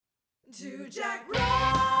Two Jack Rose.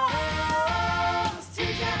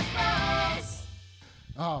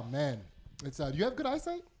 Oh man, it's do you have good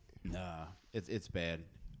eyesight? Nah, it's bad.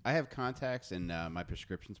 I have contacts and my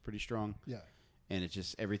prescription's pretty strong. Yeah. And it's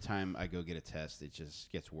just every time I go get a test, it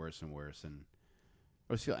just gets worse and worse. And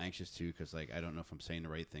I always feel anxious too because like I don't know if I'm saying the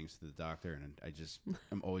right things to the doctor, and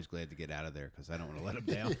I'm always glad to get out of there because I don't want to let him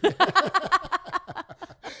down.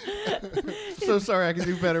 So sorry, I can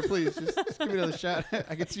do better. Please, just give me another shot.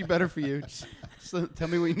 I can see better for you. Just tell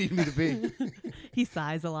me what you need me to be. He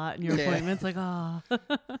sighs a lot in your appointments, like, oh.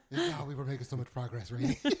 We were making so much progress,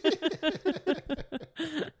 right?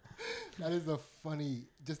 That is a funny,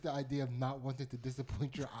 just the idea of not wanting to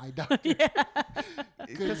disappoint your eye doctor.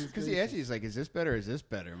 Because he asks you, he's like, is this better or is this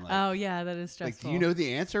better? I'm like, Oh, yeah, that is like, stressful. do you know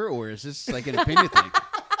the answer or is this like an opinion thing?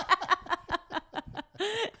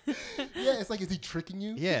 Yeah, it's like, is he tricking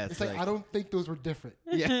you? Yeah, It's it's like, like- I don't think those were different.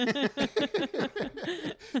 Yeah.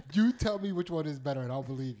 You tell me which one is better and I'll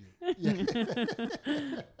believe you. Yeah.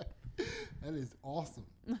 That is awesome.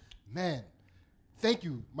 Man, thank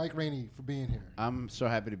you, Mike Rainey, for being here. I'm so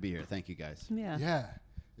happy to be here. Thank you, guys. Yeah. Yeah.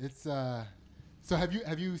 It's so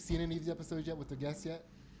have you seen any of these episodes yet with the guests yet?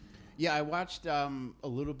 Yeah, I watched a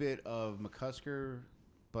little bit of McCusker,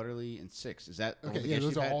 Butterly, and Six. Is that all Okay, the yeah, guests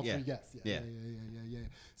those you've are had? all Yeah. three guests. Yeah. Yeah.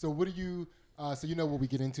 So what do you so you know what we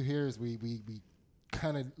get into here is we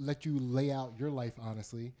kind of let you lay out your life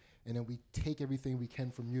honestly, and then we take everything we can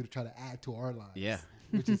from you to try to add to our lives. Yeah.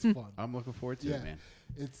 Which is fun. I'm looking forward to it, man.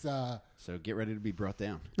 It's So get ready to be brought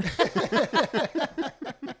down.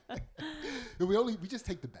 we just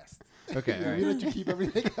take the best. Okay, all We right. let you keep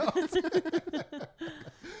everything else.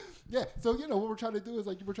 Yeah, so you know what we're trying to do is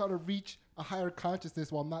like we're trying to reach a higher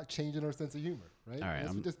consciousness while not changing our sense of humor, right? All right,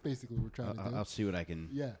 That's just basically what we're trying to do. I'll see what I can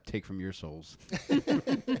Yeah. take from your souls.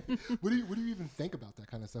 What do you even think about that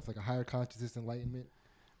kind of stuff, like a higher consciousness, enlightenment?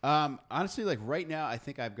 Honestly, like right now, I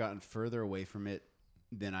think I've gotten further away from it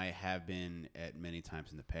than I have been at many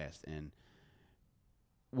times in the past. And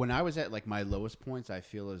when I was at like my lowest points, I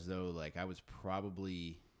feel as though like I was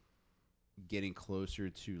probably getting closer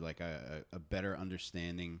to like a better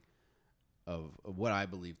understanding of what I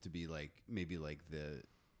believe to be like maybe like the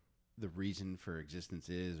reason for existence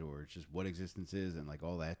is, or just what existence is, and like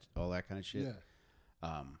all that kind of shit.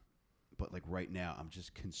 Yeah. But like right now, I'm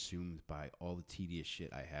just consumed by all the tedious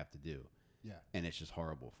shit I have to do. Yeah. And it's just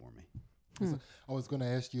horrible for me. So I was going to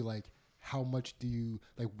ask you, like, how much do you,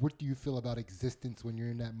 like, what do you feel about existence when you're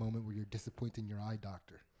in that moment where you're disappointing your eye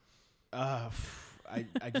doctor? I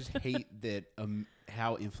just hate that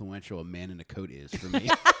how influential a man in a coat is for me.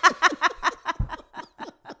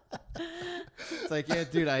 It's like, yeah,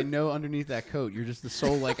 dude, I know underneath that coat, you're just the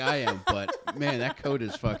soul like I am. But, man, that coat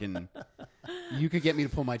is fucking... You could get me to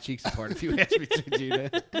pull my cheeks apart if you asked me to,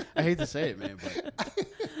 dude. I hate to say it, man, but...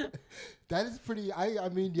 That is pretty, I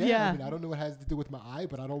mean, yeah. Yeah. I mean, I don't know what it has to do with my eye,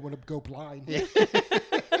 but I don't want to go blind.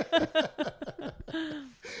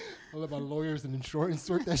 I'll let my lawyers and insurance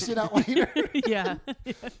sort that shit out later. Yeah.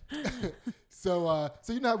 So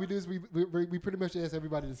you know how we do is we pretty much ask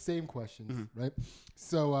everybody the same questions, right?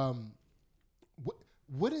 So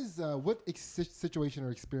what situation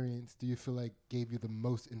or experience do you feel like gave you the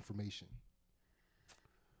most information?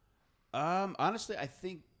 Honestly, I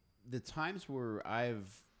think the times where I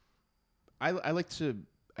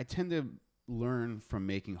tend to learn from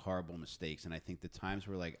making horrible mistakes, and I think the times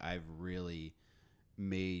where like I've really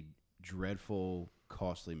made dreadful,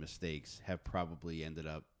 costly mistakes have probably ended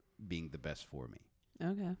up being the best for me.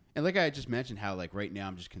 Okay. And like I just mentioned, how like right now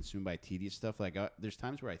I'm just consumed by tedious stuff. Like there's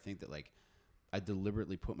times where I think that like I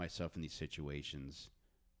deliberately put myself in these situations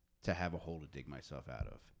to have a hole to dig myself out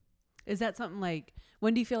of. Is that something like,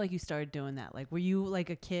 when do you feel like you started doing that? Like, were you like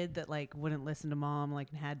a kid that like wouldn't listen to mom, like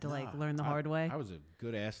and had to like learn the hard way? I was a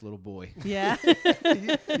good ass little boy. Yeah.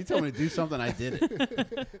 You told me to do something, I did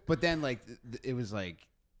it. But then like it was like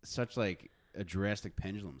such like a drastic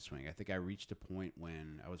pendulum swing. I think I reached a point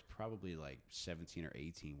when I was probably like 17 or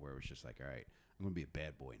 18 where it was just like, all right, I'm going to be a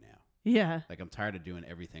bad boy now. Yeah. Like I'm tired of doing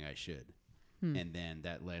everything I should. And then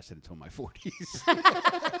that lasted until my 40s.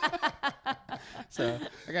 So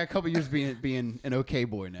I got a couple years being an okay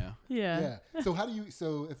boy now. Yeah. So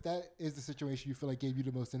so if that is the situation you feel like gave you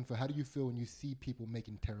the most info, how do you feel when you see people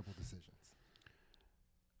making terrible decisions?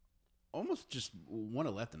 Almost just want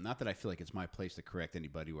to let them. Not that I feel like it's my place to correct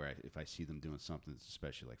anybody if I see them doing something that's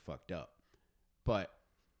especially like fucked up. But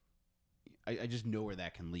I just know where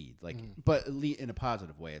that can lead. Like, but in a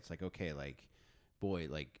positive way. It's like, okay, like, boy,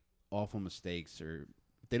 like awful mistakes, or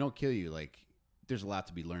if they don't kill you, like there's a lot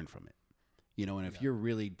to be learned from it. You know, and if you're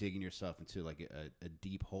really digging yourself into like a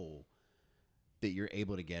deep hole, that you're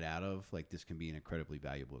able to get out of, like this can be an incredibly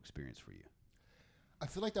valuable experience for you. I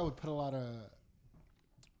feel like that would put a lot of,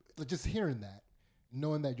 like, just hearing that,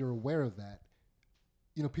 knowing that you're aware of that,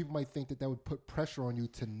 you know, people might think that that would put pressure on you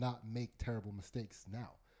to not make terrible mistakes now.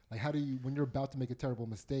 Like, how do you, when you're about to make a terrible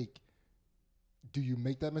mistake, do you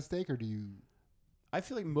make that mistake or do you? I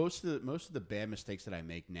feel like most of the bad mistakes that I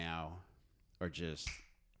make now are just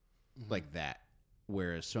like that.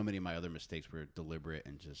 Whereas so many of my other mistakes were deliberate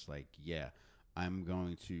and just like, yeah, I'm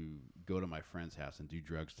going to go to my friend's house and do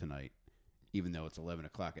drugs tonight, even though it's 11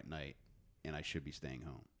 o'clock at night and I should be staying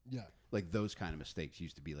home. Yeah. Like those kind of mistakes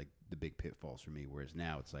used to be like the big pitfalls for me. Whereas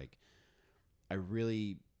now it's like, I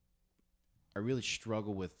really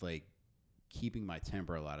struggle with like keeping my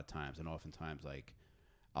temper a lot of times. And oftentimes like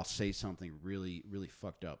I'll say something really, really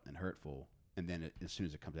fucked up and hurtful. And then as soon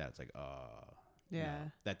as it comes out, it's like, yeah,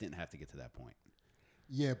 no, that didn't have to get to that point.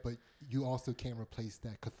 Yeah, but you also can't replace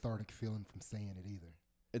that cathartic feeling from saying it either.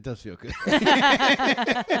 It does feel good.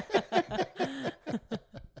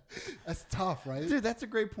 That's tough, right? Dude, that's a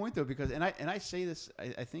great point though, because and I say this,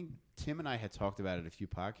 I think Tim and I had talked about it a few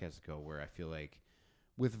podcasts ago, where I feel like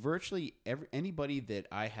with virtually anybody that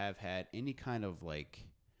I have had any kind of like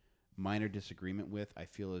minor disagreement with, I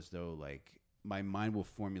feel as though like my mind will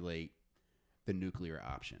formulate the nuclear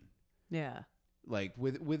option. Yeah. Like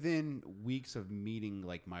within weeks of meeting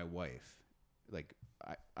like my wife, like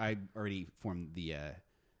I already formed the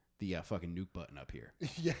fucking nuke button up here.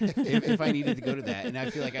 Yeah. if I needed to go to that, and I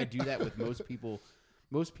feel like I do that with most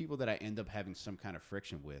people that I end up having some kind of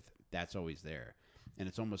friction with. That's always there, and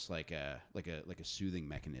it's almost like a soothing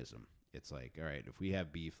mechanism. It's like, all right, if we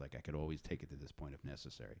have beef, like I could always take it to this point if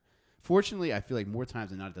necessary. Fortunately, I feel like more times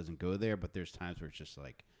than not it doesn't go there, but there's times where it's just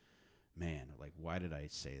like, man, like why did I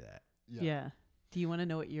say that? Yeah. Do you want to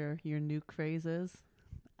know what your nuke phrase is?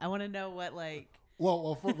 I want to know what like.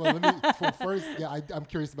 First, yeah, I'm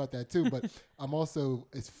curious about that too. But I'm also,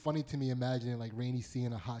 it's funny to me imagining like Rainey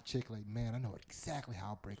seeing a hot chick, like, man, I know exactly how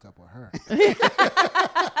I'll break up with her.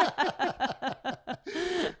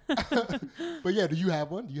 But yeah, do you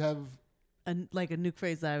have one? Do you have a nuke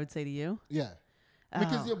phrase that I would say to you? Yeah,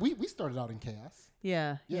 because we started out in chaos.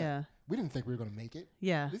 Yeah. We didn't think we were going to make it.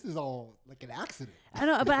 Yeah. This is all like an accident. I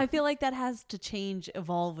know, but I feel like that has to change,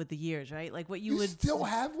 evolve with the years, right? Like what you would still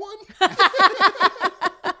have one?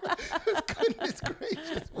 Goodness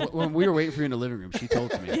gracious. When we were waiting for you in the living room, she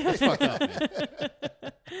told me. It's fucked up, man.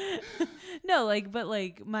 No, but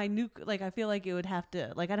my nuke, like I feel like it would have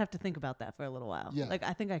to, like I'd have to think about that for a little while. Yeah. Like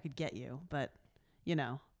I think I could get you, but you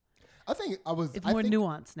know. I think it's more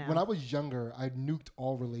nuanced now. When I was younger, I nuked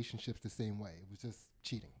all relationships the same way. It was just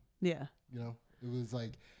cheating. Yeah. You know, it was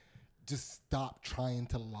like, just stop trying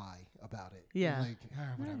to lie about it. Yeah. And like,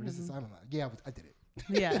 whatever. This is, I don't know. Yeah, I did it.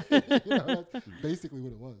 Yeah. You know, that's basically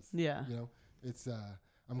what it was. Yeah. You know, it's,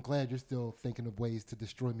 I'm glad you're still thinking of ways to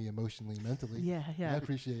destroy me emotionally and mentally. Yeah. I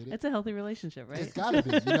appreciate it. It's a healthy relationship, right? It's gotta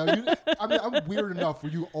be. You know, I'm weird enough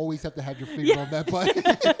where you always have to have your finger on that button.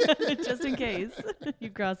 Just in case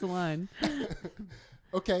you cross the line.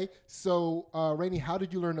 Okay. So, Rainey, how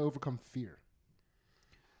did you learn to overcome fear?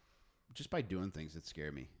 Just by doing things that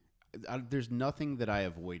scare me. There's nothing that I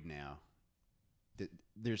avoid now.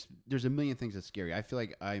 There's a million things that scare me. I feel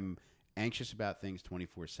like I'm anxious about things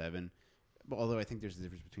 24/7. Although I think there's a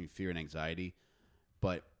difference between fear and anxiety.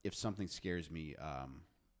 But if something scares me,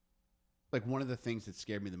 like one of the things that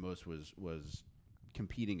scared me the most was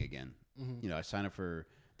competing again. Mm-hmm. You know, I signed up for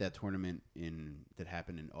that tournament that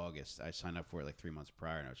happened in August. I signed up for it like 3 months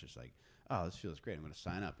prior, and I was just like, oh, this feels great. I'm going to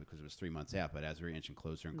sign up because it was 3 months out. But as we're inching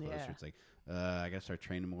closer and closer, it's like, I got to start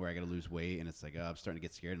training more. I got to lose weight. And it's like, I'm starting to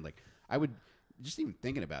get scared. And like, I would just even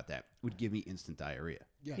thinking about that would give me instant diarrhea.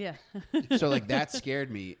 Yeah. So like that scared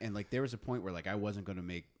me. And like, there was a point where like, I wasn't going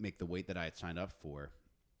to make the weight that I had signed up for.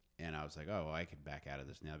 And I was like, oh, well, I could back out of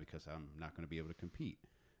this now because I'm not going to be able to compete. Yeah.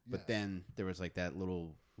 But then there was like that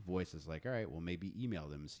little voice that's like, all right, well, maybe email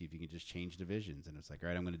them and see if you can just change divisions. And it's like, all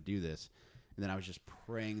right, I'm going to do this. And then I was just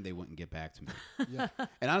praying they wouldn't get back to me. Yeah.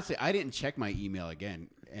 And honestly, I didn't check my email again,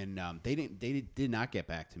 and they did not get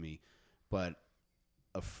back to me. But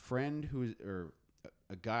a friend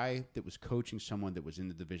a guy that was coaching someone that was in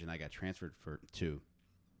the division I got transferred to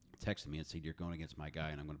texted me and said, "You're going against my guy,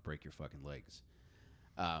 and I'm going to break your fucking legs."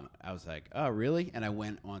 I was like, "Oh, really?" And I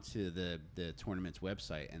went onto the tournament's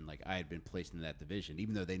website, and like I had been placed in that division,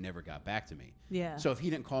 even though they never got back to me. Yeah. So if he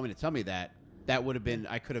didn't call me to tell me that. That would have been,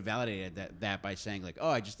 I could have validated that by saying like,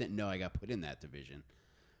 oh, I just didn't know I got put in that division.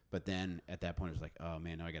 But then at that point, it was like, oh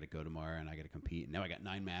man, now I got to go tomorrow and I got to compete. And now I got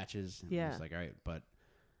 9 matches. And it's like, all right, but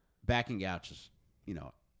backing out, just, you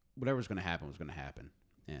know, whatever was going to happen was going to happen.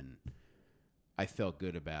 And I felt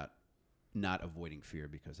good about not avoiding fear,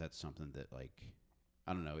 because that's something that, like,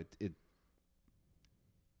 I don't know, it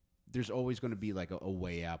there's always going to be like a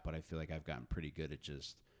way out, but I feel like I've gotten pretty good at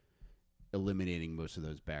just eliminating most of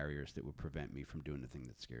those barriers that would prevent me from doing the thing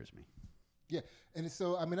that scares me. Yeah, and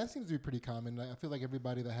so I mean that seems to be pretty common. I feel like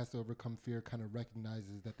everybody that has to overcome fear kind of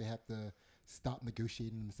recognizes that they have to stop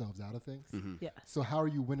negotiating themselves out of things. Mm-hmm. Yeah. So how are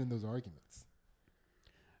you winning those arguments?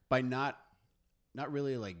 By not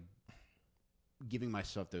really like giving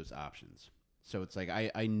myself those options. So it's like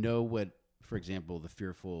I know what, for example, the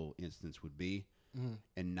fearful instance would be,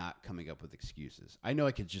 and not coming up with excuses. I know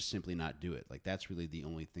I could just simply not do it. Like that's really the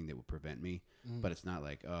only thing that would prevent me. But it's not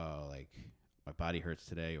like, oh, like my body hurts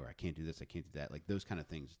today, or I can't do this, I can't do that. Like those kind of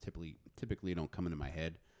things typically don't come into my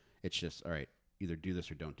head. It's just, all right, either do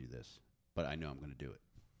this or don't do this. But I know I'm going to do it.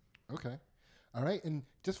 Okay. All right. And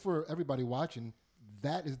just for everybody watching,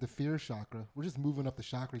 that is the fear chakra. We're just moving up the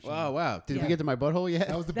chakra chain. Wow. Did we get to my butthole yet?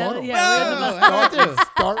 That was the That- butthole. yeah,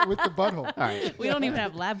 Start with the butthole. All right. We don't even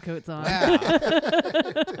have lab coats on.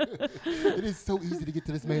 It is so easy to get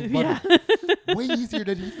to this man's butthole. Way easier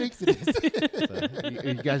than he thinks it is. So,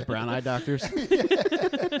 you guys brown eye doctors?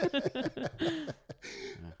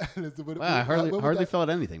 Wow, I hardly felt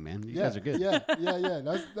anything, man. You guys are good. Yeah.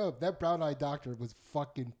 That brown eye doctor was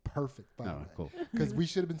fucking perfect, by the way. Cool. Because we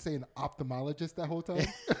should have been saying ophthalmologist that whole time.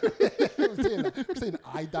 we're saying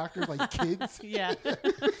eye doctors like kids. Yeah.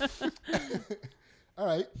 All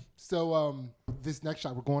right. So this next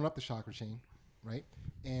shot, we're going up the chakra chain, right?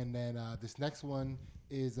 And then this next one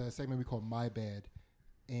is a segment we call My Bad.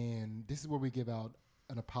 And this is where we give out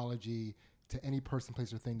an apology to any person,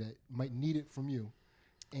 place, or thing that might need it from you,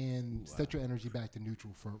 and set your energy back to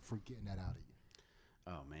neutral for getting that out of you.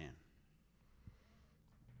 Oh, man.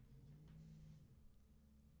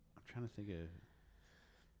 I'm trying to think of...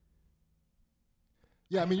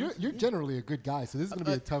 Yeah, I mean, you're generally a good guy, so this is going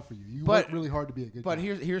to be tough for you. You work really hard to be a good guy. But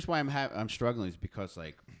here's why I'm struggling, is because,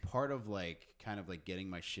 like, part of, like, kind of, like, getting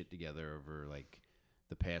my shit together over, like,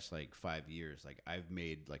 the past, like, 5 years, like, I've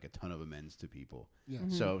made, like, a ton of amends to people. Yeah.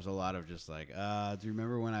 So it was a lot of just, like, do you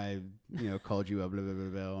remember when I, called you blah, blah, blah,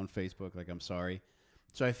 blah, on Facebook? Like, I'm sorry.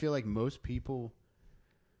 So I feel like most people...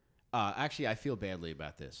 actually, I feel badly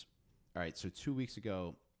about this. All right, so 2 weeks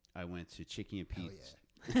ago, I went to Chicky and Pete's.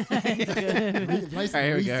 Nice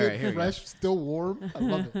and recent, fresh, still warm. I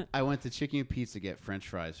love it. I went to Chicky and Pete's to get French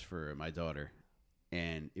fries for my daughter,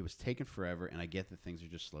 and it was taking forever. And I get that things are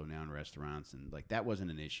just slow down in restaurants, and like that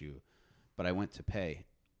wasn't an issue. But I went to pay,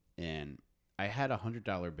 and I had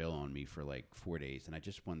 $100 bill on me for like 4 days, and I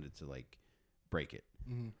just wanted to like break it.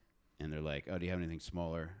 Mm-hmm. And they're like, "Oh, do you have anything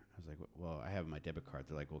smaller?" I was like, "Well, I have my debit card."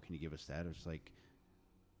 They're like, "Well, can you give us that?" I was like,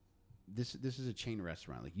 This is a chain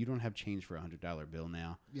restaurant. Like, you don't have change for $100 bill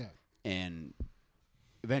now. Yeah. And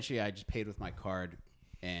eventually I just paid with my card,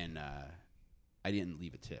 and I didn't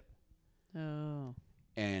leave a tip. Oh.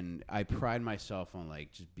 And I pride myself on,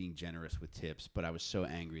 like, just being generous with tips, but I was so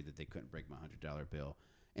angry that they couldn't break my $100 bill.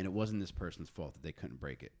 And it wasn't this person's fault that they couldn't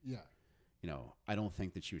break it. Yeah. I don't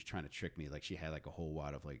think that she was trying to trick me. Like, she had, like, a whole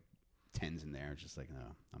wad of, like, tens in there. I'm just like, no,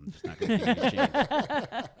 I'm just not going to give you change.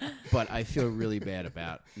 But I feel really bad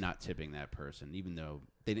about not tipping that person, even though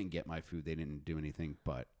they didn't get my food. They didn't do anything,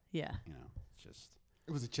 but, Yeah. it's just.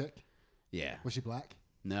 It was a chick. Yeah. Was she black?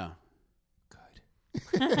 No. Good.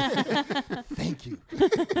 Thank you.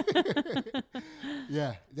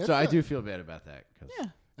 Yeah. So I do feel bad about that. Yeah.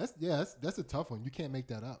 That's a tough one. You can't make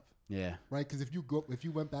that up. Yeah. Right? Because if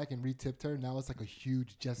you went back and re-tipped her, now it's like a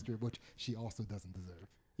huge gesture, which she also doesn't deserve.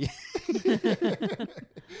 Yeah.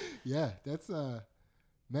 Yeah, that's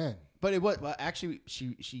man. But it was actually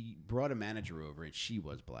she brought a manager over, and she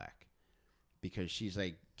was black, because she's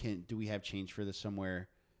like, do we have change for this somewhere?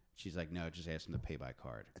 She's like, no, just ask him to pay by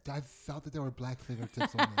card. I felt that there were black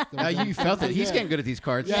fingertips on this. You felt it. He's getting good at these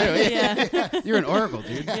cards too. Yeah. You're an oracle,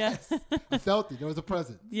 dude. Yes. I felt it. There was a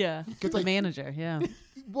presence. Yeah. The like, manager. Yeah.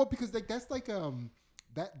 Well, because like that's like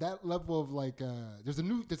that level of like there's a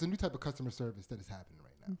new type of customer service that is happening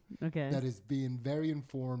right now. Okay. That is being very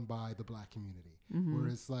informed by the black community. Where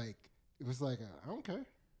it was like I don't care.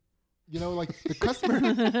 Like the customer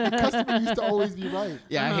used to always be right.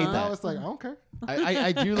 Yeah, I hate that. Now it's like I don't care.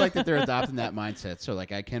 I do like that they're adopting that mindset. So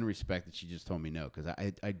like I can respect that she just told me no, because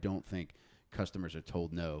I don't think customers are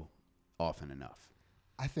told no often enough.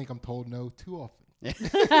 I think I'm told no too often.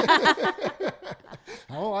 I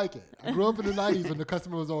don't like it. I grew up in the 90s when the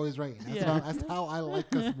customer was always right. That's how I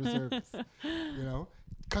like customer service.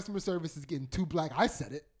 Customer service is getting too black. I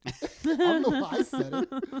said it. I don't know why I said it.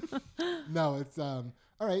 No, it's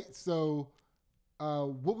all right. So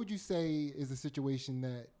what would you say is a situation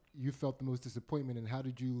that you felt the most disappointment in? How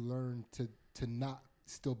did you learn to not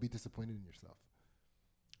still be disappointed in yourself?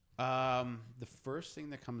 The first thing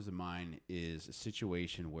that comes to mind is a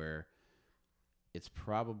situation where it's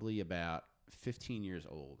probably about 15 years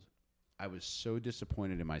old. I was so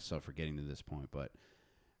disappointed in myself for getting to this point, but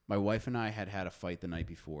my wife and I had had a fight the night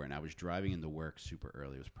before, and I was driving into work super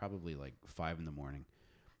early. It was probably like 5 in the morning.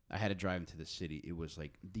 I had to drive into the city. It was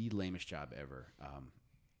like the lamest job ever.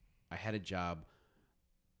 I had a job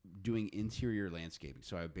doing interior landscaping.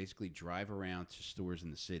 So I would basically drive around to stores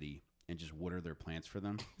in the city and just water their plants for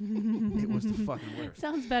them. It was the fucking worst.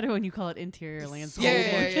 Sounds better when you call it interior So landscape.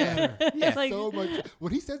 much better. Yeah. Like- So much.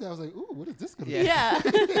 When he said that, I was like, ooh, what is this going to Yeah. be?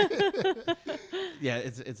 Yeah. Yeah,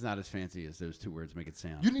 it's not as fancy as those two words make it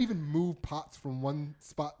sound. You didn't even move pots from one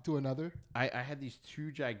spot to another? I had these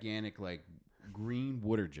two gigantic like green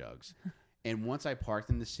water jugs. And once I parked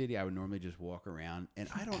in the city, I would normally just walk around, and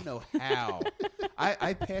I don't know how.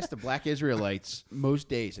 I passed the Black Israelites most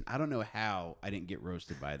days, and I don't know how I didn't get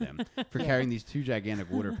roasted by them for carrying these two gigantic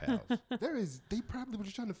water pails. They probably were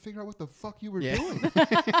just trying to figure out what the fuck you were Yeah. doing.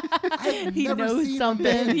 I've He never knows seen something.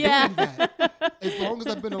 a man Yeah. doing that. As long as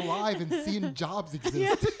I've been alive and seen jobs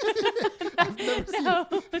exist. I've never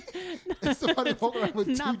seen somebody walk around with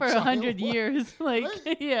Not two for giant 100 wa- years. Like,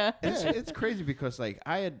 Right? yeah. It's crazy because like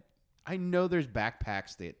I know there's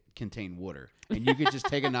backpacks that contain water, and you could just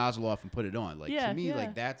take a nozzle off and put it on. Like Yeah, to me, yeah.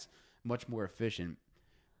 like that's much more efficient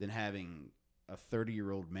than having a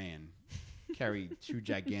 30-year-old man carry two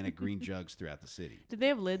gigantic green jugs throughout the city. Did they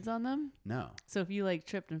have lids on them? No. So if you like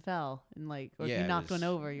tripped and fell and like, or if Yeah, you it knocked was- one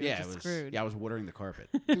over, you're yeah, just it was, screwed. Yeah, I was watering the carpet.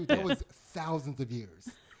 Dude, that was thousands of years.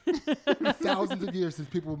 Thousands of years since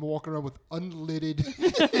people were walking around with unlidded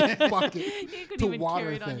buckets You couldn't to even water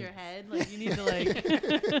carry it on things. your head. Like you need to like.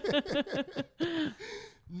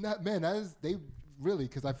 Man, they really,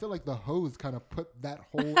 because I feel like the hose kind of put that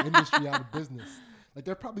whole industry out of business. Like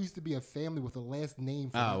there probably used to be a family with a last name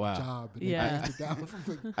for that wow. job, and Yeah. they passed it down from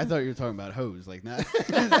like, I thought you were talking about hose, like not. It's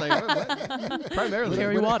like, what? Primarily.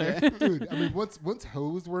 Carry When- water. dude. I mean, once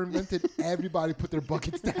hose were invented, everybody put their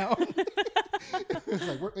buckets down. It's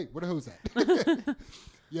like, wait, where the hose at?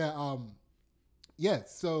 Yeah.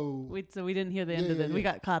 So Wait, so we didn't hear the end Yeah, of yeah, it. We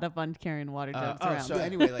yeah. got caught up on carrying water jugs around. So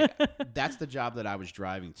anyway, like that's the job that I was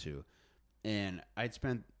driving to, and I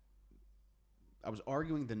was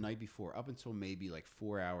arguing the night before up until maybe like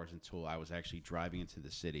 4 hours until I was actually driving into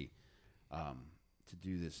the city to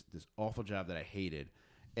do this awful job that I hated,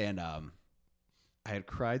 and I had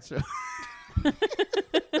cried so.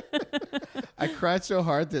 I cried so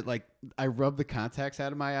hard that like I rubbed the contacts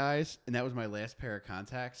out of my eyes, and that was my last pair of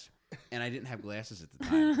contacts, and I didn't have glasses at the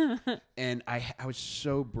time, and I was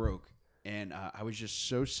so broke, and I was just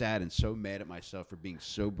so sad and so mad at myself for being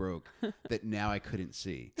so broke that now I couldn't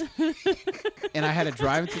see, and I had to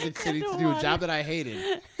drive into the city to do a job that I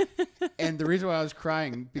hated, and the reason why I was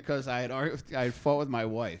crying because I had fought with my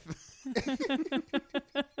wife.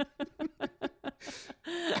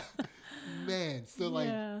 man, so like,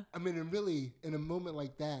 Yeah. I mean, and really, in a moment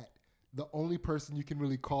like that, the only person you can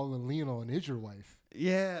really call and lean on is your wife.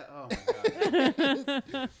 Yeah. Oh my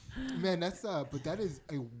god. Man, that's but that is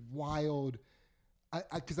a wild.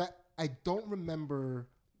 Because I don't remember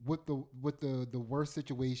what the worst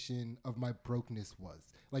situation of my brokenness was.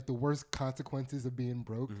 Like the worst consequences of being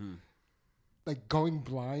broke. Mm-hmm. Like going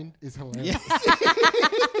blind is hilarious.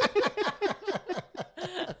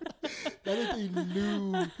 That is a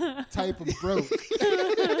new type of broke.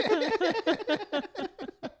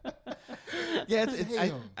 Yeah,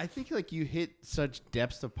 Damn. I think like you hit such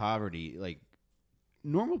depths of poverty. Like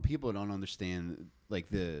normal people don't understand. Like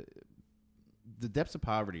the depths of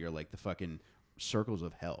poverty are like the fucking circles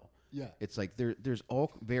of hell. Yeah. It's like there's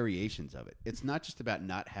all variations of it. It's not just about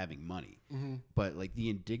not having money, but like the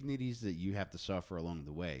indignities that you have to suffer along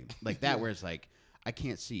the way. Like that, where it's like I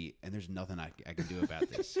can't see, and there's nothing I can do about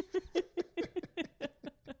this.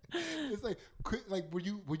 It's like were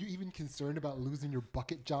you even concerned about losing your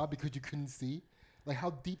bucket job because you couldn't see? Like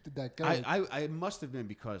how deep did that go? I must have been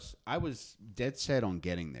because I was dead set on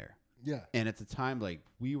getting there. Yeah. And at the time, like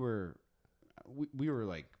we were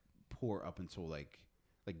like poor up until like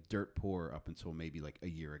dirt poor up until maybe like a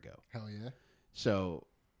year ago. Hell yeah. So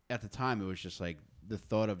at the time, it was just like the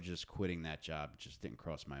thought of just quitting that job just didn't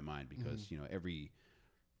cross my mind because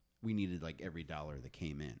we needed like every dollar that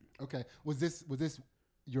came in. Okay. Was this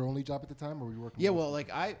your only job at the time, or were you working? Yeah, with- well, like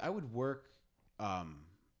I would work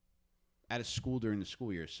at a school during the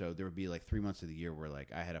school year, so there would be like 3 months of the year where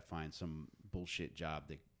like I had to find some bullshit job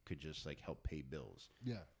that could just like help pay bills.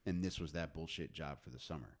 Yeah. And this was that bullshit job for the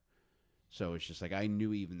summer. So it's just like I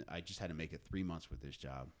knew I just had to make it 3 months with this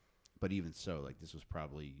job. But even so, like this was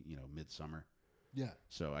probably, midsummer. Yeah.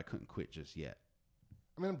 So I couldn't quit just yet.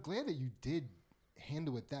 I mean, I'm glad that you did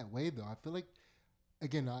handle it that way, though. I feel like,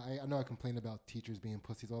 again, I know I complain about teachers being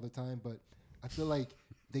pussies all the time, but I feel like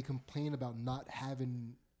they complain about not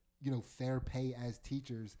having, fair pay as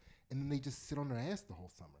teachers, and then they just sit on their ass the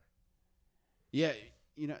whole summer. Yeah,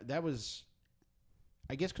 that was,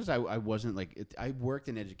 I guess, because I wasn't I worked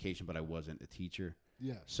in education, but I wasn't a teacher.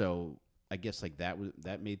 Yeah. So I guess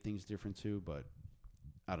that made things different too. But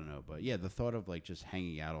I don't know. But yeah, the thought of just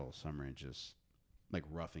hanging out all summer and just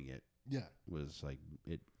roughing it. Yeah. Was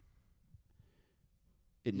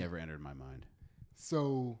it never entered my mind.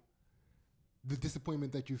 So the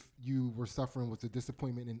disappointment that you were suffering was the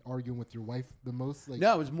disappointment in arguing with your wife the most?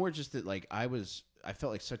 No, it was more just that I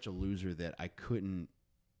felt like such a loser that I couldn't.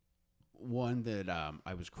 One, that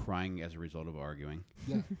I was crying as a result of arguing.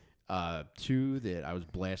 Yeah. Two, that I was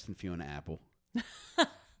blasting Fiona Apple.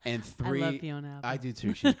 And three, I love Fiona Apple. I do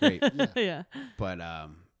too. She's great. Yeah. Yeah. But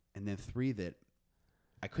and then three, that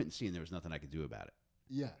I couldn't see and there was nothing I could do about it.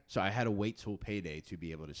 Yeah. So I had to wait till payday to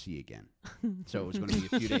be able to see again. So it was going to be a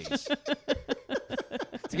few days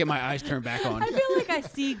to get my eyes turned back on. I feel like I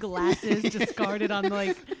see glasses discarded on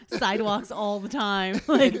sidewalks all the time.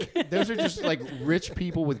 Like Those are just rich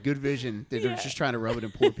people with good vision that are just trying to rub it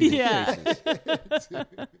in poor people's faces.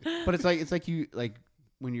 But it's like you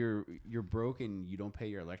when you're broke and you don't pay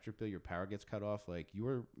your electric bill, your power gets cut off.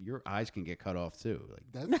 Your eyes can get cut off too.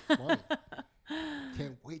 That's funny.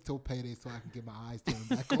 Can't wait till payday so I can get my eyes turned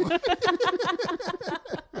back on.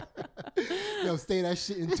 Yo, stay that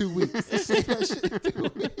shit in 2 weeks. Stay that shit in 2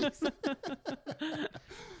 weeks.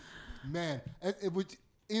 Man, it would,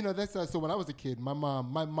 that's so when I was a kid, my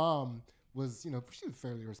mom was, she was a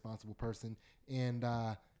fairly responsible person. And,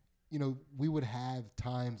 we would have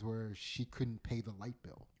times where she couldn't pay the light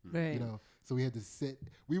bill. right. So we had to sit.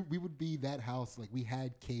 We would be that house, we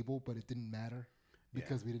had cable, but it didn't matter.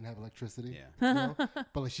 Because we didn't have electricity. Yeah.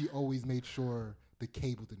 But she always made sure the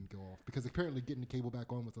cable didn't go off. Because apparently getting the cable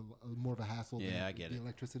back on was more of a hassle than I get the it.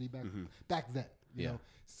 electricity back then. You know?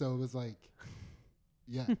 So it was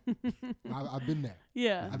yeah. I've been there.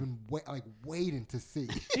 Yeah. I've been waiting to see.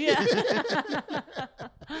 Yeah.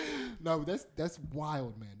 No, that's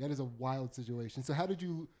wild, man. That is a wild situation. So how did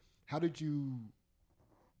you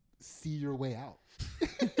see your way out?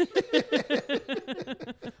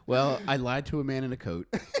 Well, I lied to a man in a coat.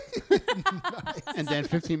 Nice. And then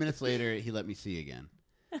 15 minutes later, he let me see again.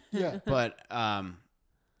 Yeah. But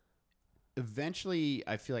eventually,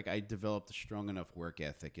 I feel like I developed a strong enough work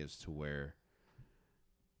ethic as to where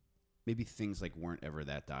maybe things weren't ever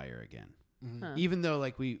that dire again. Mm-hmm. Huh. Even though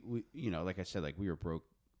we like I said, we were broke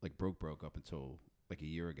up until a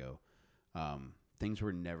year ago. Things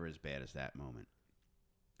were never as bad as that moment.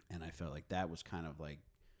 And I felt like that was kind of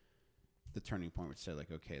the turning point, which said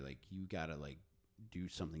okay, you gotta do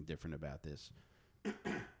something different about this,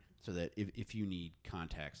 so that if you need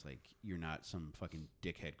contacts, you're not some fucking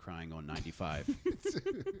dickhead crying on 95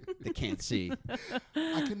 that can't see.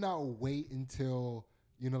 I cannot wait until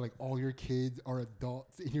all your kids are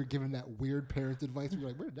adults and you're giving that weird parent advice. You're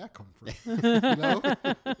like, where did that come from?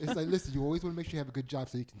 It's listen, you always want to make sure you have a good job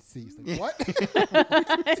so you can see. It's what?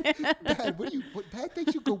 Dad, Dad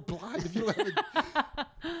thinks you go blind if you don't have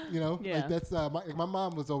Yeah. that's my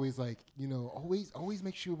mom was always always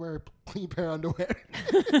make sure you wear a clean pair of underwear.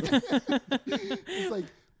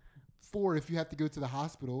 It's 4 if you have to go to the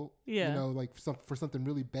hospital. Yeah. For something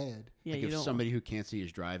really bad. Yeah. You If don't. somebody who can't see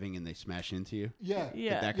is driving and they smash into you. Yeah.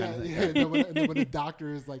 Yeah. That kind of thing. And then when the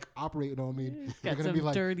doctor is operating on me, they're Got gonna some be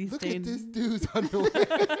like, dirty "Look stains." at this dude's underwear."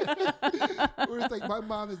 Where it's my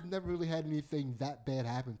mom has never really had anything that bad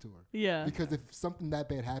happen to her. Yeah. Because if something that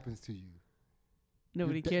bad happens to you,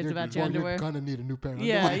 Nobody cares about your underwear. You're gonna need a new pair of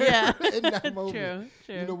Yeah. underwear. Yeah. In that moment,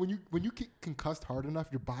 True. when you get concussed hard enough,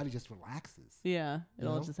 your body just relaxes. Yeah. It You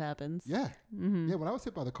all know? just happens. Yeah. Mm-hmm. Yeah, when I was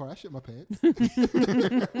hit by the car, I shit my pants. I'm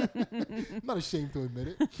not ashamed to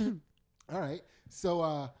admit it. All right.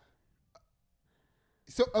 So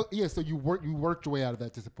you worked your way out of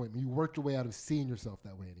that disappointment. You worked your way out of seeing yourself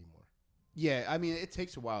that way anymore. Yeah, I mean, it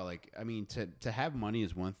takes a while. To have money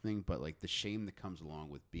is one thing, but the shame that comes along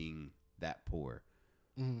with being that poor.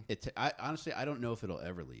 Mm-hmm. I honestly, I don't know if it'll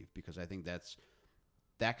ever leave, because I think that's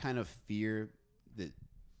that kind of fear that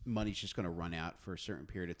money's just going to run out for a certain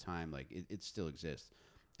period of time. It still exists.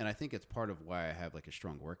 And I think it's part of why I have a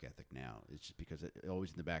strong work ethic now. It's just because it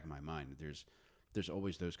always in the back of my mind, there's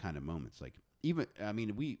always those kind of moments. I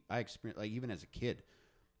experienced, even as a kid,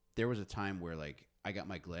 there was a time where I got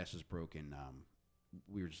my glasses broken.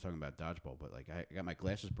 We were just talking about dodgeball, but I got my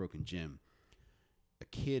glasses broken gym. a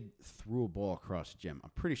kid threw a ball across the gym. I'm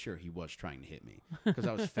pretty sure he was trying to hit me because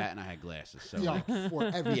I was fat and I had glasses. So Yeah, for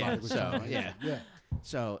everybody. Yeah, was so, trying to hit yeah. you. Yeah.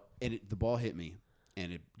 So the ball hit me,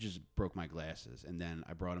 and it just broke my glasses. And then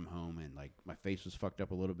I brought him home, and like my face was fucked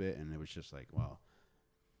up a little bit, and it was just like, well,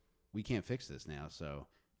 we can't fix this now. So,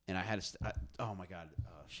 and I had to. Oh my god,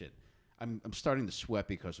 shit! I'm starting to sweat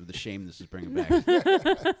because of the shame this is bringing back.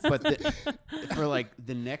 But for like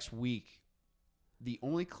the next week, the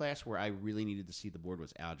only class where I really needed to see the board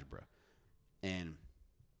was algebra, and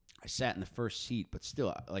I sat in the first seat, but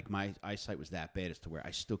still, like my eyesight was that bad as to where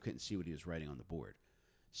I still couldn't see what he was writing on the board.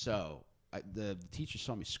 So the teacher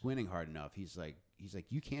saw me squinting hard enough. He's like,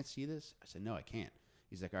 you can't see this? I said, no, I can't.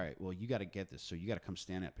 He's like, all right, well, you got to get this, so you got to come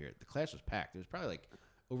stand up here. The class was packed. There was probably like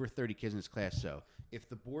over 30 kids in this class. So if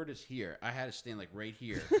the board is here, I had to stand like right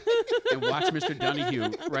here and watch Mr.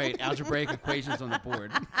 Donahue write algebraic equations on the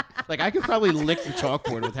board. Like I could probably lick the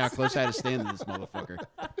chalkboard with how close I had to stand to this motherfucker.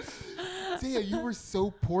 Damn, you were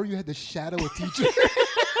so poor you had to shadow a teacher.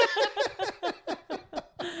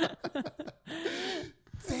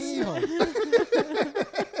 Damn.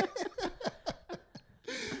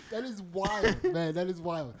 That is wild, man. That is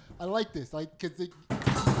wild. I like this.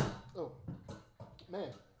 Oh, man.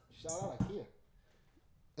 Shout out IKEA.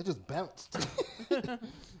 It just bounced.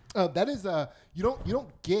 That is you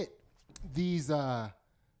don't get these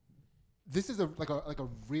this is like a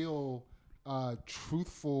real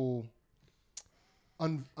truthful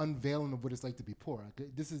unveiling of what it's like to be poor.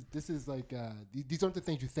 This is like these aren't the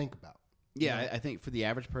things you think about. Yeah, I think for the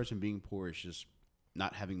average person, being poor is just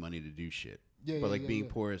not having money to do shit. Being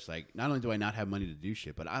poor is like, not only do I not have money to do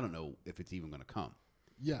shit, but I don't know if it's even going to come.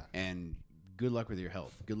 Yeah. And good luck with your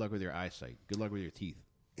health. Good luck with your eyesight. Good luck with your teeth.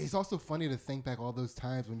 It's also funny to think back all those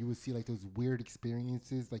times when you would see like those weird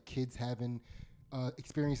experiences, like kids having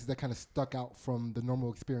experiences that kind of stuck out from the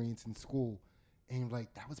normal experience in school. And you're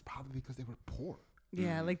like, that was probably because they were poor.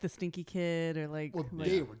 Yeah, like the stinky kid or like... Well,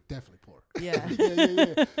 they were definitely poor. Yeah.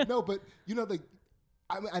 yeah. No, but, you know, like,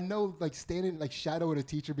 I know, like, standing, like, shadowing a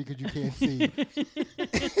teacher because you can't see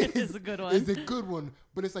is a good one. Is a good one,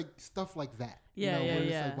 but it's, like, stuff like that. Yeah, you know, where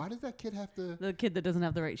yeah. It's like, why does that kid have to... The kid that doesn't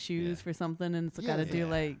have the right shoes for something and it's got to do,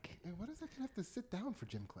 like... And why does that kid have to sit down for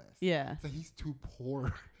gym class? Yeah. It's like he's too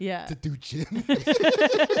poor to do gym.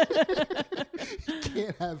 He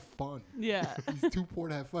can't have fun. Yeah. He's too poor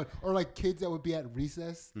to have fun. Or, like, kids that would be at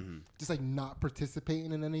recess, just, like, not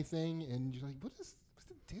participating in anything, and you're like, what's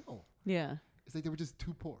the deal? Yeah. It's like they were just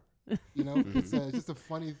too poor. You know? It's just a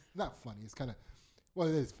funny, not funny, it's kind of, well,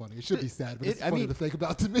 it is funny. It should be sad, but it's funny to think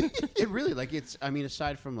about to me. It really, like,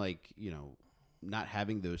 aside from, like, you know, not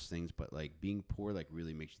having those things, but, like, being poor, like,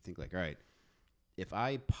 really makes you think, like, all right, if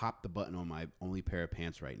I pop the button on my only pair of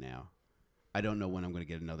pants right now, I don't know when I'm going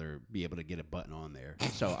to be able to get a button on there.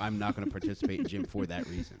 So I'm not going to participate in gym for that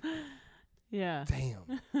reason. Yeah.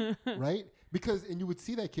 Damn. Right? Because, and you would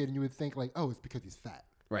see that kid and you would think, like, oh, it's because he's fat.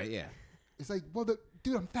 Right, yeah. It's like, well,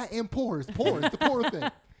 dude, I'm fat and poor. It's poor. It's the poor thing.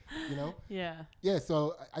 You know? Yeah. Yeah,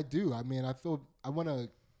 so I do. I mean, I want to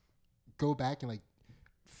go back and, like,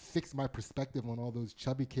 fix my perspective on all those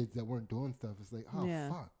chubby kids that weren't doing stuff. It's like, oh,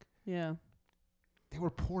 fuck. Yeah. They were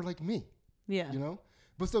poor like me. Yeah. You know?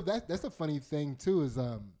 But so that's a funny thing, too, is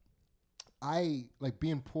I, like,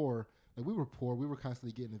 being poor, like, we were poor. We were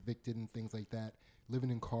constantly getting evicted and things like that, living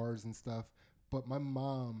in cars and stuff. But my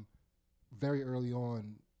mom, very early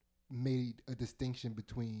on, made a distinction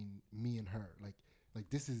between me and her. Like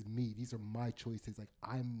this is me. These are my choices. Like,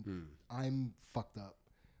 I'm fucked up.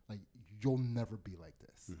 Like, you'll never be like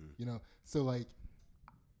this. You know? So, like,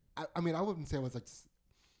 I mean, I wouldn't say I was like,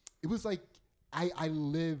 it was like I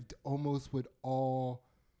lived almost with all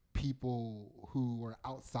people who were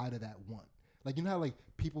outside of that one. Like, you know how, like,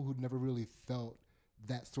 people who never really felt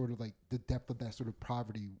that sort of, like, the depth of that sort of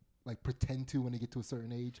poverty, like, pretend to when they get to a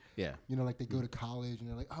certain age. Yeah. You know, like, they go to college and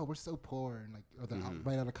they're like, oh, we're so poor. And, like, or they're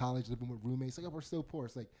right out of college living with roommates. Like, oh, we're so poor.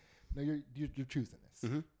 It's like, no, you're choosing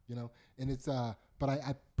this. You know? And it's, but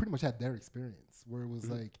I pretty much had their experience where it was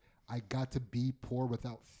like, I got to be poor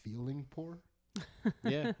without feeling poor.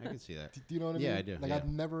 Yeah, I can see that. Do you know what I mean? Yeah, I do. Like, I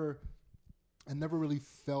never really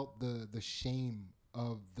felt the shame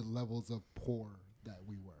of the levels of poor that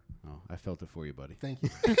we were. Oh, I felt it for you, buddy. Thank you.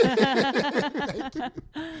 Thank you.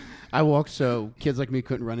 I walked so kids like me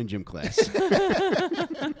couldn't run in gym class.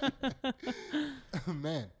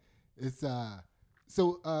 Man, it's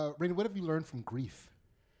so Rainy, what have you learned from grief?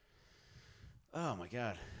 Oh my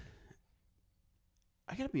God.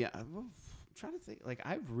 I gotta be. I'm trying to think. Like,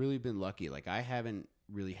 I've really been lucky. Like, I haven't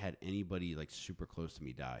really had anybody like super close to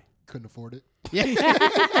me die. Couldn't afford it. Yeah.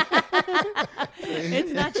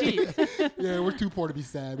 It's not cheap. Yeah, we're too poor to be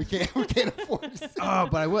sad. We can't afford it. Oh,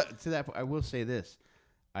 but I will to that point, I will say this.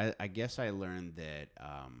 I guess I learned that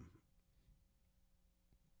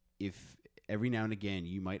if every now and again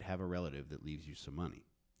you might have a relative that leaves you some money.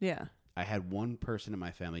 Yeah. I had one person in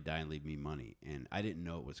my family die and leave me money, and I didn't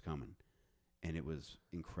know it was coming, and it was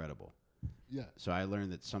incredible. Yeah. So I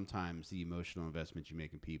learned that sometimes the emotional investments you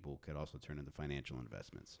make in people could also turn into financial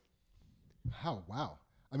investments. How? Wow.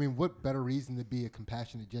 I mean, what better reason to be a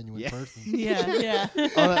compassionate, genuine person? Yeah.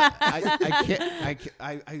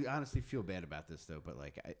 I honestly feel bad about this though, but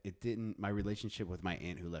like it didn't. My relationship with my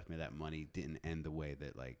aunt who left me that money didn't end the way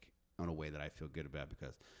that in a way that I feel good about,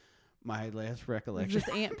 because my last recollection. Just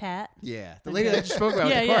Aunt Pat. Yeah, the lady that you spoke about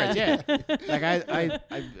with the cards. Yeah, like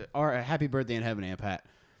or happy birthday in heaven, Aunt Pat.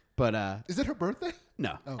 But is it her birthday?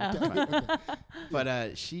 No. Oh, okay. But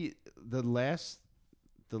the last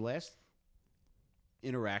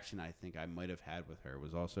interaction I think I might have had with her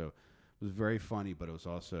was very funny, but it was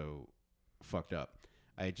also fucked up.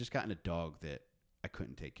 I had just gotten a dog that I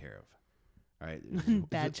couldn't take care of. All right,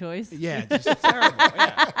 Bad choice. Yeah, just terrible.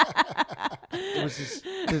 Yeah. It was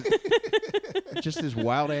just this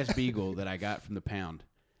wild ass beagle that I got from the pound,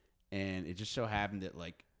 and it just so happened that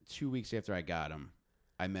like 2 weeks after I got him,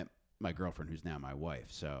 I met my girlfriend, who's now my wife.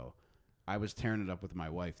 So I was tearing it up with my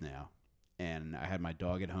wife now, and I had my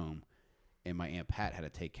dog at home, and my Aunt Pat had to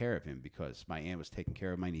take care of him because my aunt was taking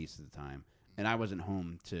care of my niece at the time, and I wasn't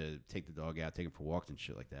home to take the dog out, take him for walks and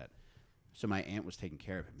shit like that. So my aunt was taking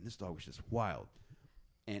care of him, and this dog was just wild.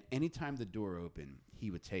 And anytime the door opened,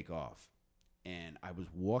 he would take off. And I was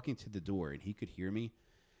walking to the door, and he could hear me.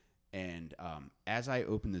 And as I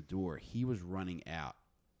opened the door, he was running out.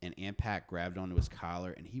 And Aunt Pat grabbed onto his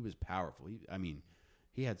collar, and he was powerful.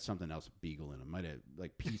 He had something else, beagle in him. Might have,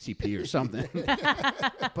 like, PCP or something.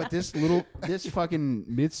 But this fucking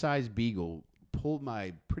mid-sized beagle pulled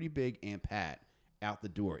my pretty big Aunt Pat out the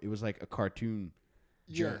door. It was like a cartoon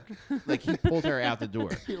jerk. Yeah. Like, he pulled her out the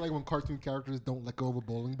door. Like when cartoon characters don't let go of a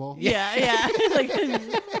bowling ball. Yeah.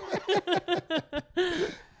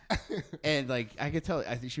 And like I could tell,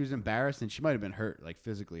 I think she was embarrassed, and she might have been hurt, like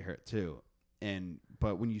physically hurt too.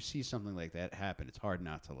 But when you see something like that happen, it's hard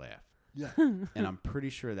not to laugh. Yeah. And I'm pretty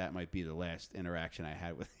sure that might be the last interaction I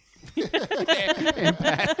had with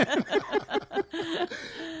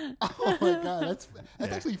Oh my god, that's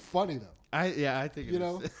actually funny though. I think you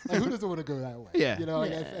know, like, who doesn't want to go that way? Yeah, you know,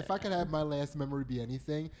 like, if I could have my last memory be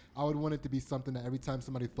anything, I would want it to be something that every time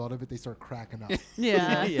somebody thought of it, they start cracking up.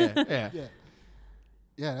 Yeah.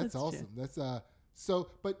 That's awesome. True. That's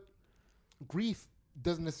but grief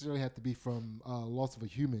doesn't necessarily have to be from loss of a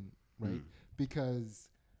human, right? Because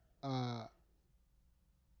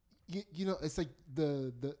you know, it's like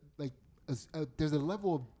there's a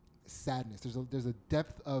level of sadness. There's a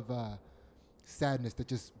depth of sadness that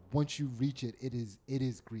just once you reach it, it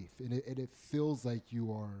is grief, and it feels like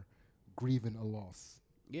you are grieving a loss.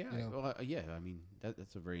 Yeah, you know? I mean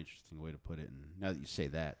that's a very interesting way to put it. And now that you say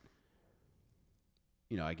that,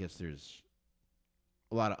 you know, I guess there's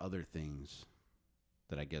a lot of other things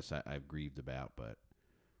that I guess I've grieved about, but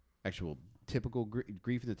actual typical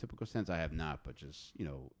grief in the typical sense I have not. But just, you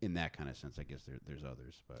know, in that kind of sense, I guess there's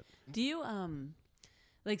others. But do you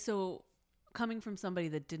so coming from somebody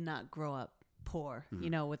that did not grow up poor, you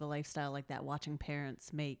know, with a lifestyle like that, watching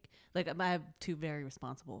parents make, like, I have two very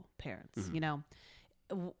responsible parents, you know,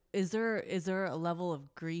 is there a level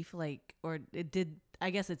of grief, like, or I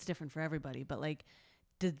guess it's different for everybody, but like,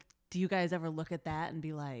 do you guys ever look at that and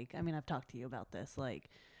be like, I mean, I've talked to you about this, like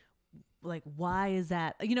why is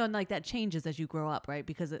that, you know, and like that changes as you grow up, right?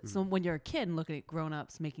 Because it's so when you're a kid and looking at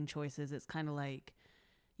grown-ups making choices, it's kind of like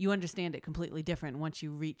you understand it completely different once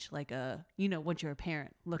you reach like once you're a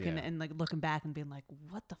parent looking and like looking back and being like,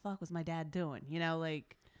 what the fuck was my dad doing? You know,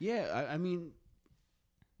 like. Yeah, I mean,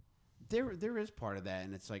 there is part of that,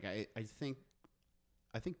 and it's like I think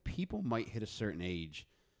people might hit a certain age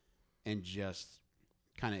and just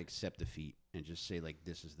kind of accept defeat and just say like,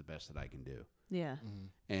 this is the best that I can do. Yeah.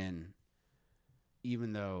 And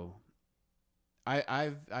even though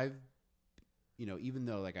I've you know, even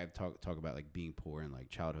though like I've talk about like being poor in like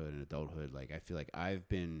childhood and adulthood, like I feel like I've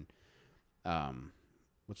been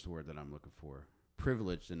what's the word that I'm looking for?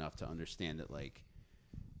 Privileged enough to understand that like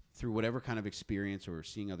through whatever kind of experience or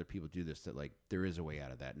seeing other people do this, that like there is a way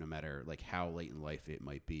out of that, no matter like how late in life it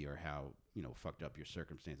might be or how, you know, fucked up your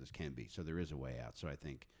circumstances can be. So there is a way out. So I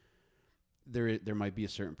think there might be a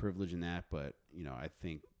certain privilege in that, but you know, I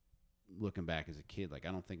think looking back as a kid, like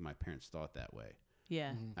I don't think my parents thought that way.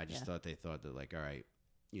 Yeah. I just thought they thought that like, all right,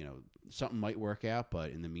 you know, something might work out,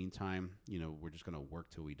 but in the meantime, you know, we're just going to work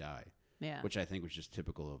till we die. Yeah. Which I think was just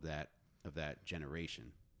typical of that of that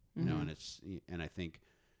generation, you know, and I think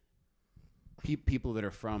people that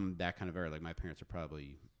are from that kind of era, like my parents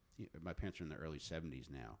are in their early 70s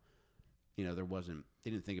now. You know,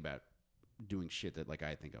 they didn't think about doing shit that like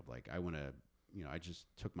I think of. Like I want to, you know, I just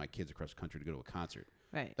took my kids across the country to go to a concert.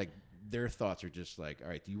 Right. Like their thoughts are just like, all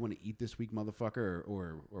right, do you want to eat this week, motherfucker,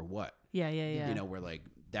 or what? Yeah. You know, where like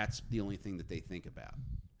that's the only thing that they think about.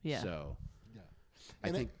 Yeah. So Yeah. I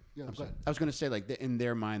And think yeah, I'm go sorry. ahead. I was going to say like in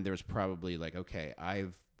their mind, there was probably like, okay,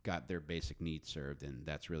 I've got their basic needs served, and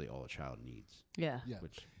that's really all a child needs. Yeah. Yeah.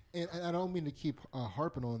 Which And I don't mean to keep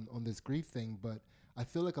harping on this grief thing, but I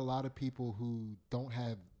feel like a lot of people who don't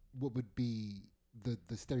have what would be the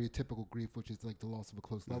stereotypical grief, which is like the loss of a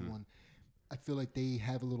close loved one, I feel like they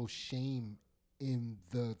have a little shame in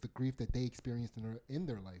the grief that they experienced in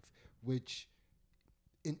their life, which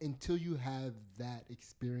until you have that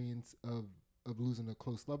experience of losing a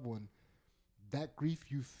close loved one, that grief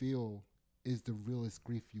you feel is the realest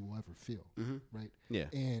grief you will ever feel, right? Yeah.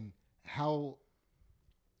 And how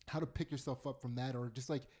to pick yourself up from that, or just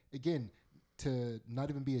like, again, to not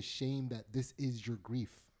even be ashamed that this is your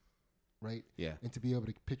grief, right? Yeah. And to be able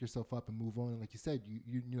to pick yourself up and move on. And like you said,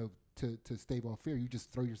 you know, to stave off fear, you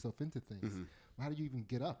just throw yourself into things. How do you even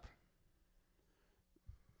get up?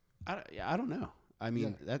 I don't know. I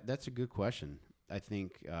mean, that's a good question. I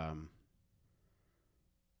think I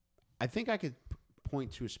could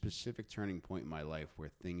point to a specific turning point in my life where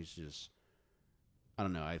things just, I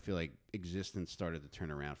don't know, I feel like existence started to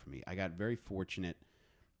turn around for me. I got very fortunate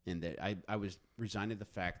in that I was resigned to the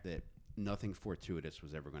fact that nothing fortuitous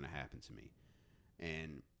was ever going to happen to me.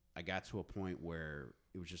 And I got to a point where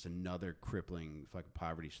it was just another crippling fucking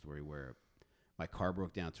poverty story where my car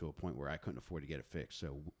broke down to a point where I couldn't afford to get it fixed.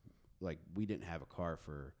 So, like, we didn't have a car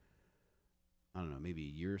for, I don't know, maybe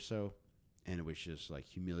a year or so. And it was just like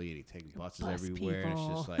humiliating, taking buses everywhere. People.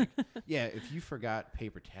 It's just like, yeah, if you forgot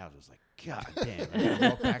paper towels, it was like, God damn, I gotta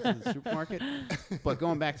walk back to the supermarket. But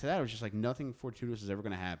going back to that, it was just like nothing fortuitous is ever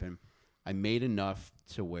going to happen. I made enough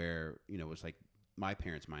to where, you know, it was like my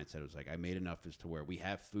parents' mindset was like, I made enough as to where we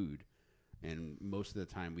have food, and most of the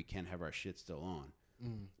time we can have our shit still on,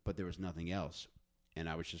 but there was nothing else. And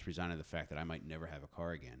I was just resigned to the fact that I might never have a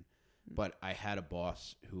car again. But I had a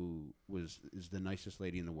boss who is the nicest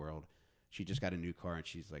lady in the world. She just got a new car, and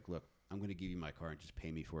she's like, look, I'm going to give you my car and just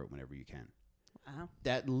pay me for it whenever you can. Wow.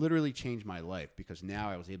 That literally changed my life, because now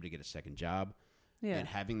I was able to get a second job. Yeah. And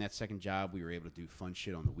having that second job, we were able to do fun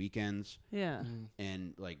shit on the weekends. Yeah.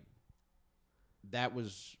 And, like, that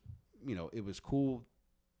was, you know, it was cool.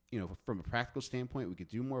 You know, from a practical standpoint, we could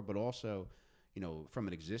do more. But also, you know, from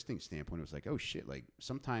an existing standpoint, it was like, oh, shit, like,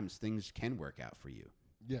 sometimes things can work out for you.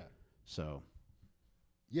 Yeah. So...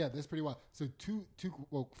 Yeah, that's pretty wild. So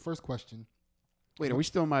well, first question. Wait, are we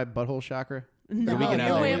still in my butthole chakra? No, we get out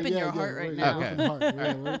you're of way there? up in your heart right yeah, now. up in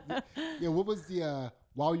the heart. Yeah, what was the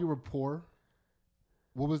while you were poor?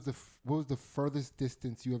 What was the furthest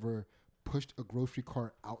distance you ever pushed a grocery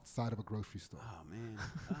cart outside of a grocery store? Oh man,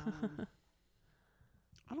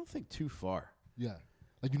 I don't think too far. Yeah,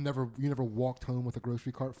 like you never walked home with a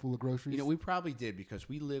grocery cart full of groceries. You know, we probably did, because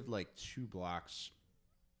we lived like 2 blocks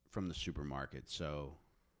from the supermarket, so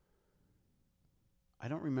I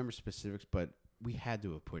don't remember specifics, but we had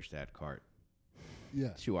to have pushed that cart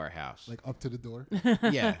to our house. like up to the door.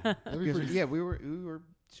 Yeah, That'd be because, pretty- yeah, we were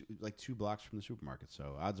like 2 blocks from the supermarket,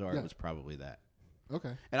 so odds are it was probably that.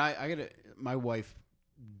 Okay. And I gotta, my wife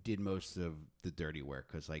did most of the dirty work,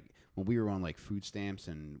 because like when we were on like food stamps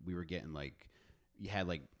and we were getting like, you had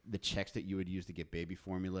like the checks that you would use to get baby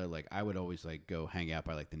formula, like I would always like go hang out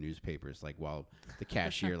by like the newspapers, like while the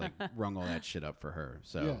cashier like rung all that shit up for her.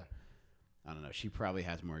 So Yeah. I don't know, she probably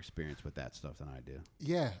has more experience with that stuff than I do.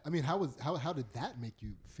 Yeah, I mean, how did that make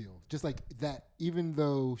you feel? Just like that, even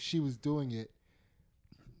though she was doing it,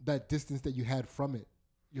 that distance that you had from it,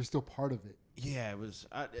 you're still part of it. Yeah, it was.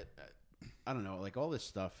 I don't know, like all this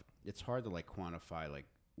stuff. It's hard to like quantify like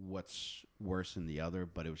what's worse than the other,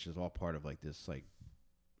 but it was just all part of like this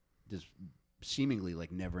seemingly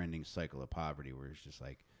like never-ending cycle of poverty, where it's just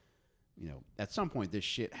like, you know, at some point this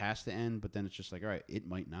shit has to end, but then it's just like, all right, it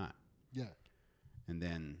might not. Yeah. And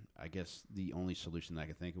then I guess the only solution that I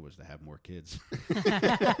could think of was to have more kids.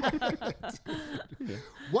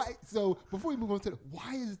 Why? So before we move on to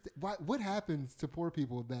what happens to poor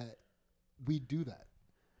people that we do that?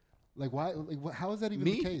 Like why? Like how is that even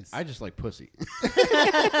the case? I just like pussy.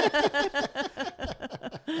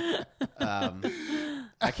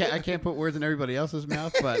 I can't put words in everybody else's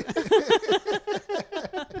mouth, but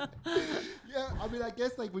Yeah, I mean, I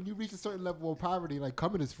guess like when you reach a certain level of poverty, like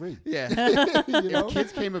coming is free. Yeah. You know? If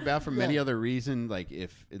kids came about for any other reason, like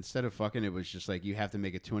if instead of fucking, it was just like you have to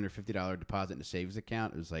make a $250 deposit in a savings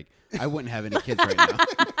account, it was like I wouldn't have any kids right now.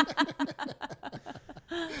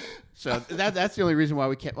 So that's the only reason why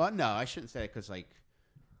we can't. Well, no, I shouldn't say it because like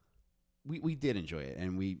we did enjoy it,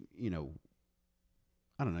 and we, you know,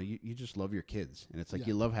 I don't know, you just love your kids, and it's like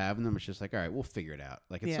you love having them. It's just like, all right, we'll figure it out.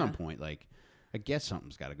 Like at some point, like I guess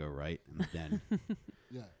something's got to go right, and then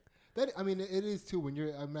that, I mean, it is too. When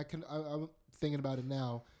you're, I'm thinking about it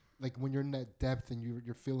now. Like when you're in that depth and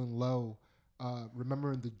you're feeling low,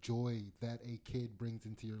 remembering the joy that a kid brings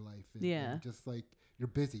into your life. And just like you're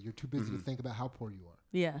busy, you're too busy to think about how poor you are.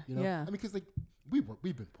 Yeah. You know? I mean, because like we've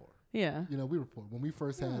been poor. Yeah. You know, we were poor when we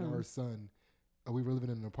first had our son. We were living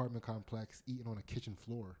in an apartment complex, eating on a kitchen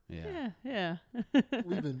floor. Yeah.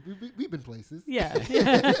 We've been places. Yeah.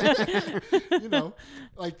 You know,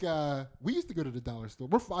 like we used to go to the dollar store.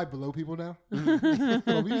 We're Five Below people now.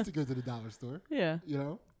 Well, we used to go to the dollar store. Yeah. You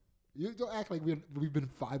know, you don't act like we've been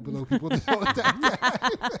Five Below people this whole time.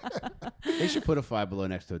 they should put a Five Below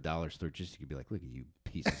next to a dollar store just so you could be like, look at you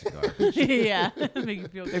pieces of garbage. Yeah. Make you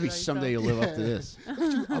feel good. Maybe someday you'll live up to this. Look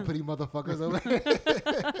at you uppity motherfuckers over there.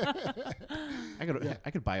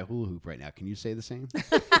 I could buy a hula hoop right now. Can you say the same?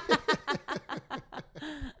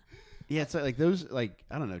 Yeah, it's like those, like,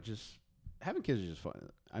 I don't know, just having kids is just fun.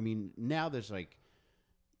 I mean, now there's like,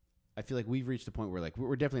 I feel like we've reached the point where like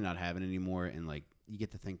we're definitely not having it anymore, and like you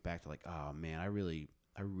get to think back to like, oh man, I really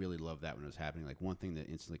loved that when it was happening. Like one thing that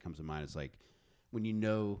instantly comes to mind is like when you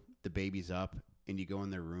know the baby's up and you go in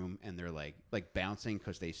their room and they're like bouncing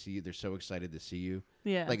because they see you, they're so excited to see you.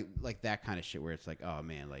 Yeah. Like that kind of shit where it's like, oh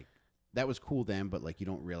man, like that was cool then, but like you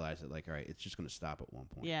don't realize that like, all right, it's just gonna stop at one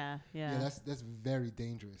point. Yeah. Yeah, that's very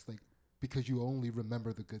dangerous. Like because you only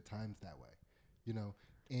remember the good times that way, you know.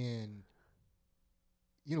 And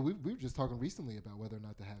you know, we were just talking recently about whether or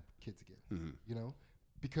not to have kids again. Mm-hmm. You know,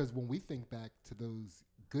 because when we think back to those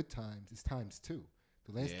good times, it's times two.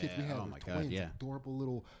 The last kids we had were twins, adorable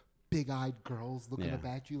little big-eyed girls looking up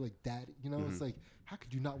at you like that. You know, it's like, how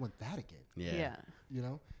could you not want that again? Yeah. You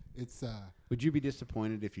know, it's. Would you be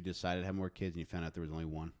disappointed if you decided to have more kids and you found out there was only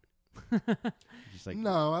one? Just like,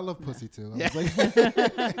 no, I love pussy too. I was like,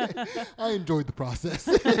 I enjoyed the process.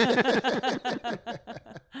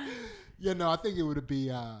 Yeah, no, I think it would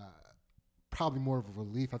be probably more of a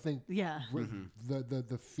relief. I think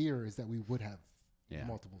the fear is that we would have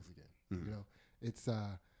multiples again. You know, it's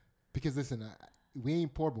because listen, we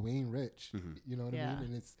ain't poor, but we ain't rich. You know what I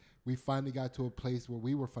mean? And we finally got to a place where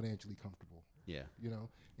we were financially comfortable. Yeah, you know,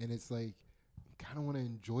 and it's like kind of want to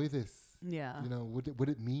enjoy this. Yeah, you know what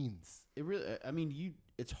it means. It really. I mean,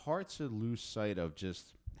 it's hard to lose sight of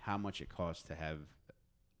just how much it costs to have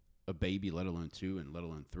a baby, let alone two, and let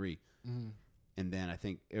alone three. And then I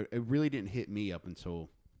think it really didn't hit me up until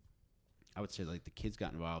I would say like the kids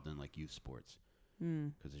got involved in like youth sports.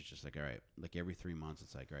 Because it's just like, all right, like every 3 months,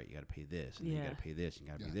 it's like, all right, you got to pay this, and then you got to pay this, and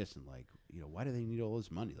you got to pay this, and like, you know, why do they need all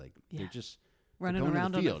this money? Like, they're just running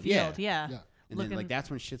around on the field. Yeah. And then like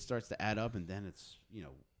that's when shit starts to add up, and then it's, you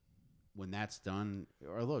know, when that's done,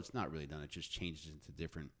 although it's not really done, it just changes into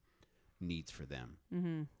different needs for them.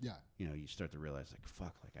 Yeah, you know, you start to realize like,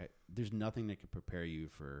 fuck, like there's nothing that could prepare you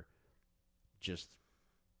for just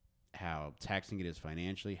how taxing it is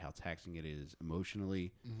financially, how taxing it is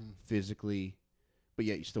emotionally, physically. But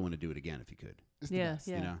yet you still want to do it again if you could. It's the best.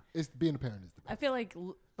 You know? It's being a parent is the best. I feel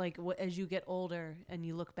like as you get older and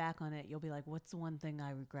you look back on it, you'll be like, "What's the one thing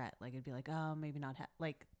I regret?" Like it'd be like, "Oh, maybe not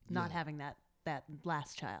not having that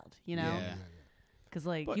last child." You know? Because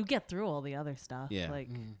you get through all the other stuff. Yeah. Like.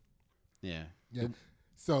 Yeah.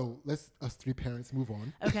 So let's us three parents move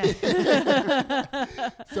on. Okay.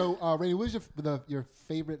 So, Rainy, what is your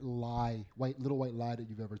favorite lie, little white lie that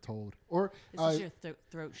you've ever told? Or this is your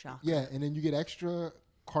throat shock. Yeah, and then you get extra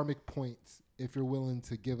karmic points if you're willing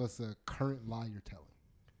to give us a current lie you're telling,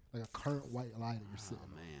 like a current white lie that you're sitting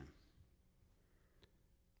on. Man.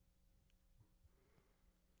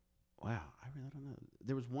 Wow, I really don't know.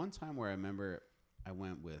 There was one time where I remember I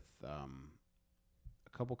went with a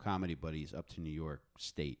couple comedy buddies up to New York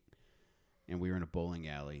State, and we were in a bowling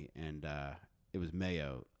alley, and it was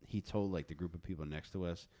Mayo. He told like the group of people next to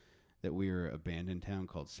us that we were a band in town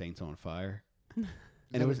called Saints on Fire.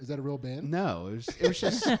 Is that a real band? No, it was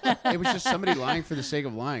just it was just somebody lying for the sake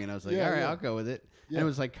of lying, and I was like, all right, I'll go with it. Yeah. And it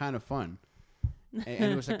was like kind of fun,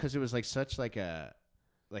 and it was like because it was like such like a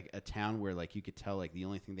like a town where like you could tell like the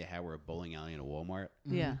only thing they had were a bowling alley and a Walmart.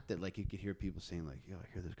 Yeah. That like you could hear people saying like, "Yo, I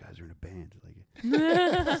hear those guys are in a band." Like,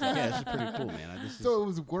 yeah, this is pretty cool, man. So it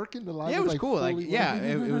was working. The line yeah, it was like cool. Like, fully yeah,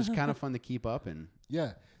 working? it was kind of fun to keep up. And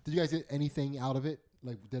Yeah. Did you guys get anything out of it?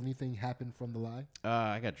 Like, did anything happen from the lie?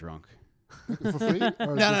 I got drunk. For free? No.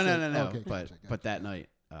 Okay, But gotcha. but that night,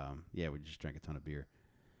 yeah, we just drank a ton of beer.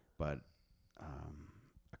 But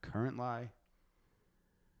a current lie,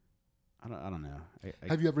 I don't know.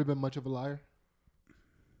 Have you ever been much of a liar?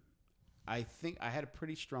 I think I had a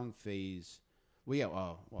pretty strong phase. Well, yeah.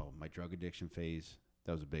 Well, my drug addiction phase,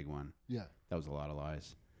 that was a big one. Yeah. That was a lot of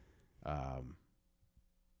lies. And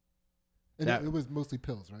That- it was mostly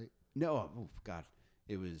pills, right? No, oh God,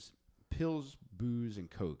 it was pills, booze, and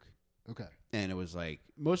coke. Okay. And it was like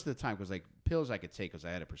most of the time, because like pills I could take because I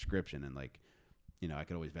had a prescription, and like, you know, I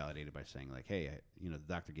could always validate it by saying like, hey, the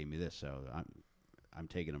doctor gave me this, so I'm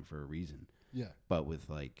taking them for a reason. Yeah. But with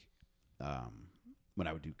like, when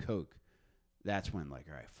I would do coke, that's when like,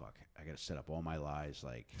 all right, fuck, I got to set up all my lies.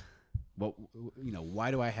 Like, well, why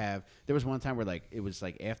do I have? There was one time where like it was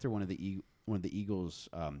like after one of the Eagles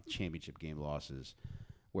championship game losses,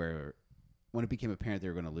 where when it became apparent they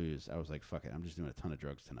were going to lose, I was like, fuck it, I'm just doing a ton of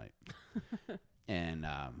drugs tonight. And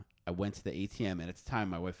I went to the ATM, and at the time,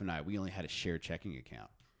 my wife and I, we only had a shared checking account.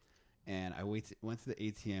 And I went to the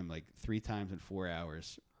ATM like 3 times in 4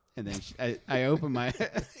 hours. And then I open I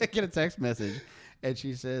get a text message, and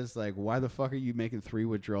she says, like, why the fuck are you making 3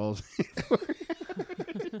 withdrawals?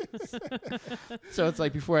 So it's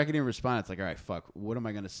like, before I can even respond, it's like, all right, fuck, what am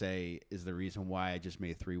I going to say is the reason why I just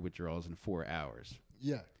made 3 withdrawals in 4 hours?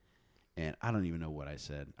 Yeah. And I don't even know what I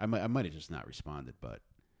said. I might have just not responded, but.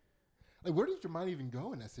 Like, where did your mind even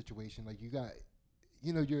go in that situation? Like, you got,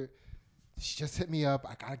 she just hit me up.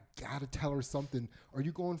 I gotta tell her something. Are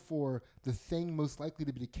you going for the thing most likely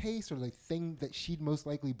to be the case, or the thing that she'd most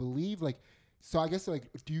likely believe? Like, so I guess like,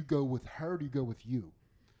 do you go with her? Or do you go with you?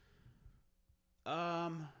 I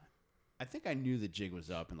think I knew the jig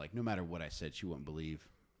was up, and like no matter what I said, she wouldn't believe.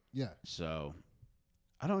 Yeah. So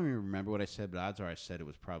I don't even remember what I said, but odds are I said it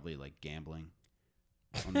was probably like gambling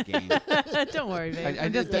on the game. Don't worry, babe.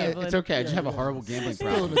 I'm just It's gambling. okay. I just have a horrible gambling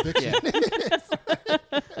Still an problem. addiction. Yeah.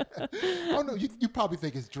 Oh no, you probably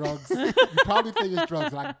think it's drugs. You probably think it's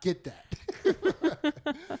drugs, and I get that.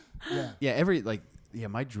 Yeah.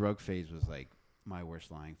 My drug phase was like my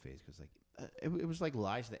worst lying phase, because like it was like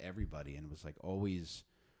lies to everybody, and it was like always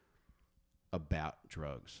about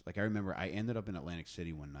drugs. Like I remember I ended up in Atlantic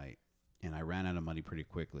City one night, and I ran out of money pretty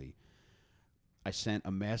quickly. I sent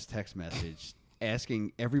a mass text message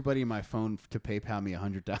asking everybody in my phone to PayPal me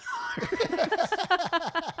 $100.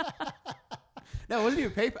 No, it wasn't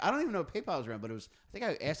even PayPal. I don't even know if PayPal was around, but it was. I think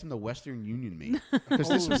I asked them to Western Union me, because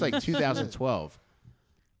this was like 2012.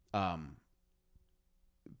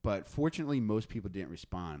 But fortunately, most people didn't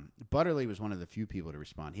respond. Butterly was one of the few people to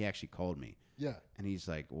respond. He actually called me. Yeah. And he's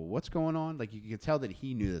like, well, what's going on? Like, you could tell that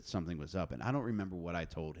he knew that something was up, and I don't remember what I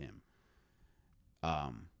told him.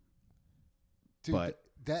 Dude,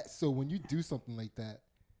 so when you do something like that,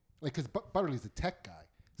 like, because Butterly's a tech guy,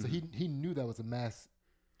 so he knew that was a mass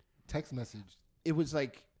text message. It was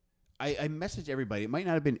like, I messaged everybody. It might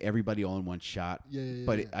not have been everybody all in one shot,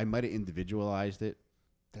 but I might have individualized it.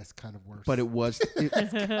 That's kind of worse. But it was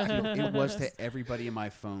it was to everybody in my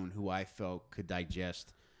phone who I felt could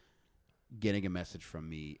digest getting a message from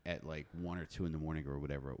me at like 1 or 2 in the morning or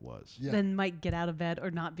whatever it was. Yeah. Then might get out of bed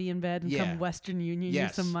or not be in bed and Yeah. come Western Union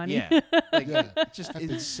Yes. you some money. Yeah. Like, Yeah. just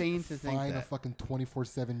insane to think Find a that. fucking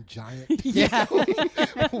 24/7 giant. Yeah.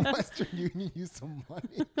 Western Union use some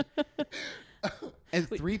money. And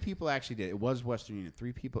 3 people actually did. It was Western Union.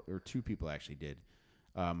 2 people actually did.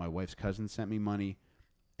 My wife's cousin sent me money,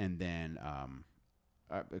 and then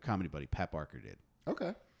a comedy buddy, Pat Barker, did.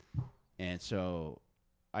 Okay. And so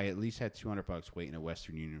I at least had $200 waiting at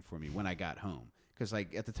Western Union for me when I got home, because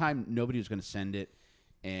like at the time nobody was going to send it,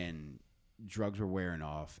 and drugs were wearing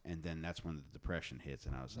off, and then that's when the depression hits,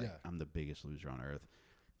 and I was like, Yeah. I'm the biggest loser on earth.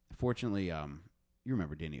 Fortunately, you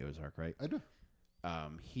remember Danny Ozark, right? I do. I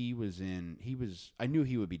knew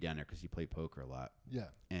he would be down there because he played poker a lot.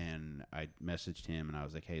 Yeah. And I messaged him, and I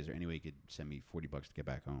was like, hey, is there any way you could send me $40 to get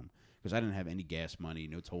back home? Because I didn't have any gas money,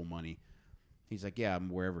 no toll money. He's like, yeah, I'm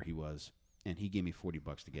wherever he was. And he gave me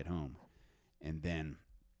 $40 to get home. And then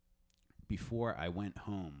before I went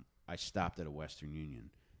home, I stopped at a Western Union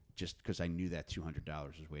just because I knew that $200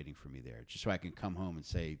 was waiting for me there, just so I can come home and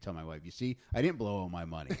tell my wife, you see, I didn't blow all my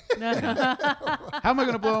money. How am I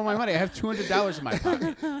going to blow all my money? I have $200 in my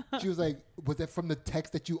pocket. She was like, was that from the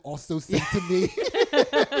text that you also sent to me?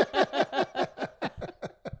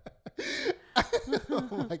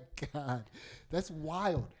 Oh my God, that's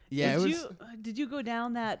wild. Yeah, Did you go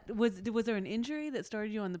down that? Was there an injury that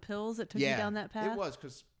started you on the pills that took you down that path? It was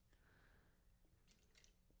because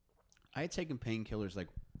I had taken painkillers like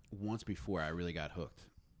once before I really got hooked,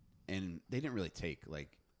 and they didn't really take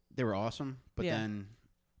like they were awesome, but then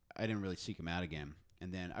I didn't really seek them out again,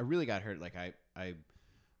 and then I really got hurt. Like I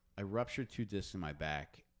ruptured 2 discs in my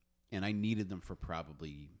back, and I needed them for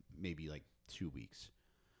probably maybe like 2 weeks,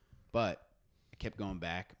 but I kept going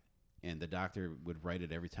back, and the doctor would write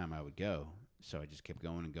it every time I would go, so I just kept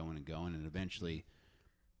going and going and going, and eventually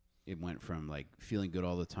it went from like feeling good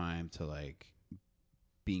all the time to like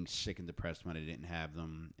being sick and depressed when I didn't have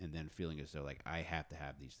them, and then feeling as though like I have to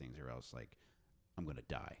have these things or else like I'm gonna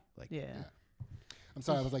die. Like I'm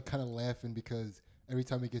sorry, I was like kind of laughing because every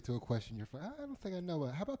time we get to a question, you're like, I don't think I know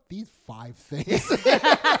it. How about these 5 things?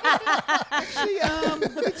 Actually,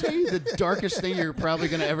 let me tell you the darkest thing you're probably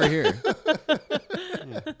gonna ever hear.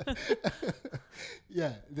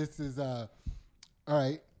 Yeah, this is all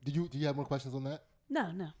right. Do you have more questions on that?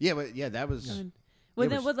 No. Yeah, but that was.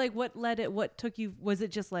 What led it? What took you? Was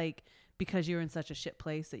it just like because you were in such a shit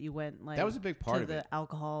place that you went like That was a big part to of the it.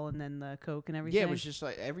 alcohol and then the coke and everything? Yeah, it was just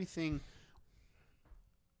like everything.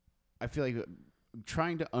 I feel like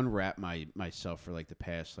trying to unwrap myself for like the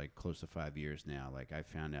past like close to 5 years now. Like I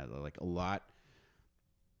found out like a lot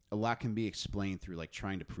can be explained through like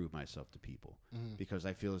trying to prove myself to people, because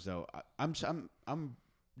I feel as though I'm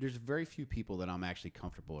there's very few people that I'm actually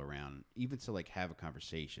comfortable around, even to like have a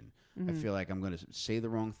conversation. I feel like I'm going to say the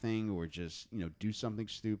wrong thing or just, do something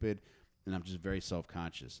stupid, and I'm just very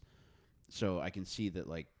self-conscious. So I can see that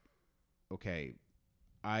like, okay,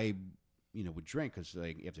 I, would drink because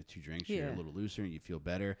like after 2 drinks, you're a little looser and you feel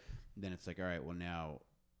better. And then it's like, all right, well now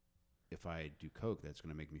if I do coke, that's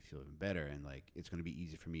going to make me feel even better. And like, it's going to be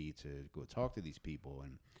easy for me to go talk to these people,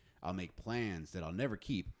 and I'll make plans that I'll never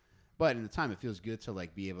keep. But in the time, it feels good to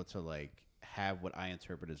like be able to like have what I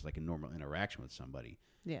interpret as like a normal interaction with somebody.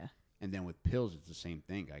 Yeah. And then with pills, it's the same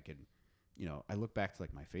thing. I could, I look back to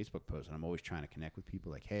like my Facebook posts, and I'm always trying to connect with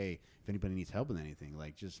people. Like, hey, if anybody needs help with anything,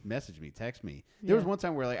 like just message me, text me. There was one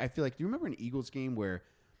time where like I feel like, do you remember an Eagles game where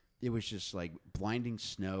it was just like blinding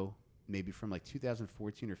snow, maybe from like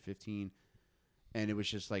 2014 or 15, and it was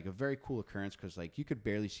just like a very cool occurrence because like you could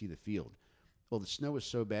barely see the field. Well, the snow was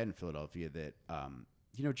so bad in Philadelphia that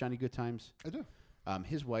you know Johnny Goodtimes? I do.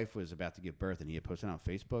 His wife was about to give birth, and he had posted on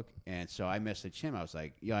Facebook. And so I messaged him. I was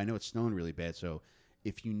like, yeah, I know it's snowing really bad, so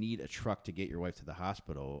if you need a truck to get your wife to the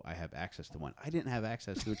hospital, I have access to one. I didn't have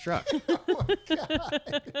access to a truck. Oh, my God.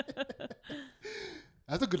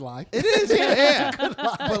 That's a good lie. It is, yeah.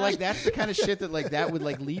 But, like, that's the kind of shit that, like, that would,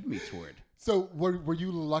 like, lead me toward. So were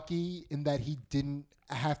you lucky in that he didn't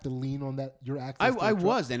have to lean on that your access to a I truck?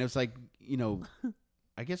 was, and it was like,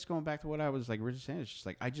 I guess going back to what I was like originally saying, it's just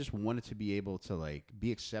like I just wanted to be able to like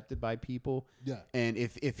be accepted by people. Yeah. And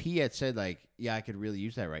if he had said like, yeah, I could really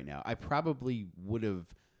use that right now, I probably would have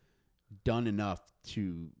done enough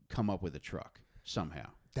to come up with a truck somehow.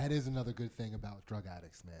 That is another good thing about drug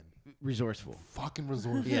addicts, man. Resourceful. Fucking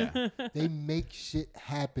resourceful. Yeah. They make shit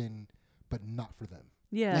happen, but not for them.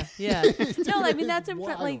 Yeah, yeah. No, I mean that's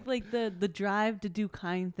like the drive to do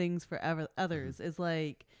kind things for others is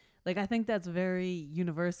like I think that's very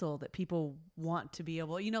universal, that people want to be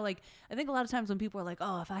able, like I think a lot of times when people are like,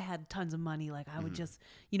 oh, if I had tons of money, like I would just,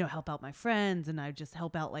 help out my friends, and I just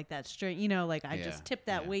help out like that straight, like I just tip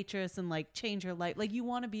that waitress and like change her life. Like you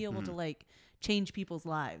want to be able to like change people's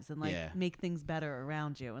lives and like make things better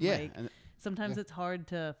around you. And like sometimes it's hard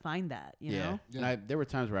to find that, you know? Yeah. And there were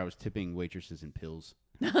times where I was tipping waitresses in pills.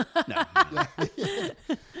 No. I'm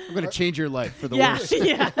going to change your life for the worse.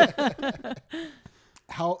 Yeah.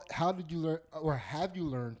 How did you learn, or have you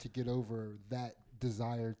learned to get over that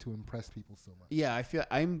desire to impress people so much? Yeah, I feel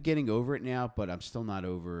I'm getting over it now, but I'm still not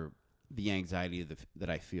over the anxiety that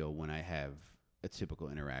I feel when I have a typical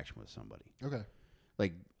interaction with somebody. Okay.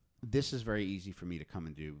 Like, this is very easy for me to come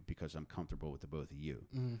and do because I'm comfortable with the both of you.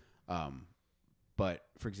 Mm-hmm. But,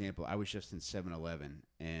 for example, I was just in 7-Eleven,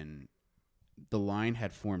 and the line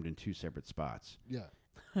had formed in 2 separate spots. Yeah.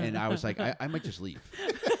 And I was like, I might just leave.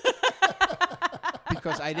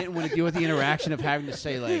 Because I didn't want to deal with the interaction of having to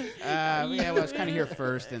say, like, yeah, well, I was kind of here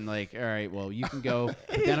first, and, like, all right, well, you can go.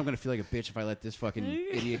 But then I'm going to feel like a bitch if I let this fucking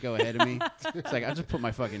idiot go ahead of me. It's like, I'll just put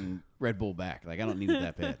my fucking Red Bull back. Like, I don't need it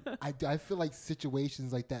that bad. I feel like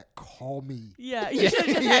situations like that call me. Yeah, you should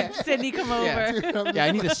have just had Sydney come over. Yeah,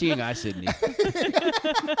 I need a seeing eye, Sydney.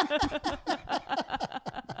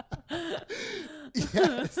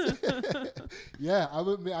 Yes. Yeah, I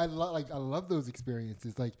love those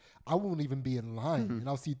experiences. Like, I won't even be in line, and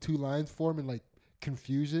I'll see 2 lines form and like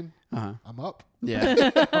confusion, I'm up.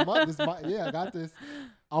 Yeah. I'm up. I got this.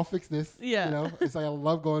 I'll fix this. Yeah. You know, it's like I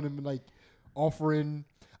love going and like offering.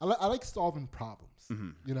 I like solving problems.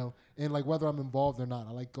 You know, and like whether I'm involved or not,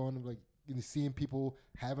 I like going and like seeing people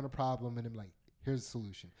having a problem and I'm like, here's a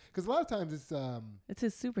solution. Because a lot of times it's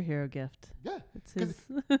his superhero gift. Yeah. It's his.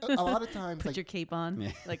 A lot of times, Put like, your cape on.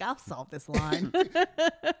 Yeah. Like, I'll solve this line.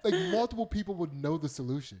 like multiple people would know the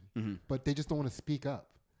solution, but they just don't want to speak up.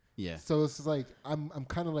 Yeah. So it's just like I'm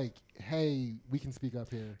kind of like, hey, we can speak up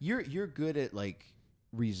here. You're good at like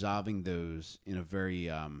resolving those in a very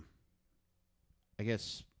I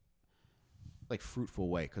guess like fruitful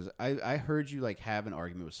way, because I heard you like have an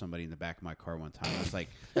argument with somebody in the back of my car one time. I was like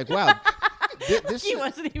wow, this He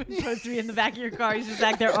wasn't even supposed to be in the back of your car. He's just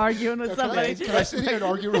back there arguing with somebody. Can I sit here and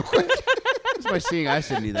argue real quick? That's my seeing eye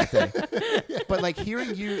Sydney that day. But like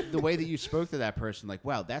hearing you, the way that you spoke to that person, like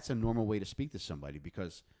wow, that's a normal way to speak to somebody,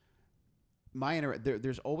 because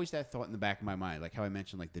there's always that thought in the back of my mind, like how I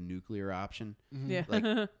mentioned like the nuclear option. Yeah.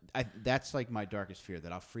 Like that's like my darkest fear,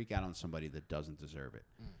 that I'll freak out on somebody that doesn't deserve it.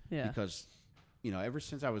 Yeah. Because ever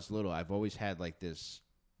since I was little, I've always had like this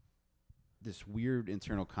weird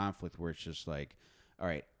internal conflict where it's just like, all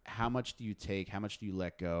right, how much do you take? How much do you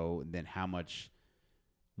let go? And then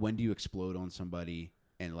when do you explode on somebody?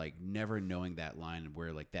 And like never knowing that line and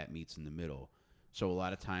where like that meets in the middle. So a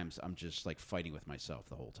lot of times I'm just like fighting with myself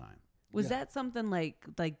the whole time. Was that something like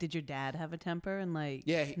did your dad have a temper and like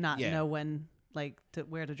know when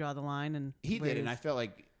where to draw the line? And he did, and I felt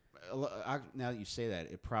like now that you say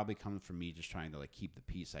that, it probably comes from me just trying to like keep the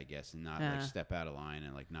peace, I guess, and not like step out of line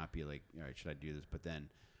and like not be like, all right, should I do this? But then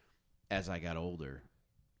as I got older,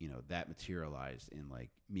 that materialized in like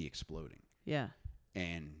me exploding. Yeah.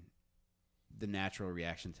 And the natural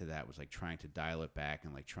reaction to that was like trying to dial it back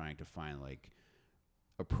and like trying to find like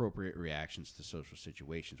appropriate reactions to social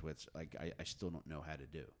situations, which like I still don't know how to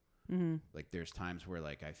do. Like there's times where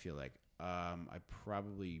like I feel like I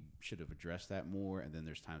probably should have addressed that more, and then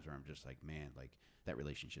there's times where I'm just like, man, like that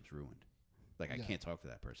relationship's ruined. Like I can't talk to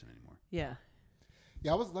that person anymore. Yeah.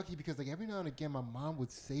 Yeah, I was lucky because like every now and again my mom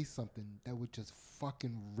would say something that would just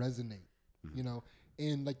fucking resonate,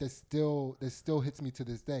 and like that still hits me to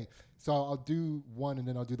this day. So I'll do one and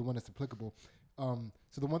then I'll do the one that's applicable.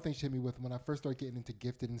 So the one thing she hit me with when I first started getting into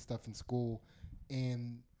gifted and stuff in school,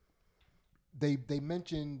 and they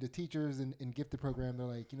mentioned the teachers in gifted program. They're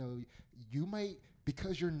like, you might,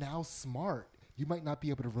 because you're now smart, you might not be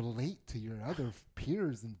able to relate to your other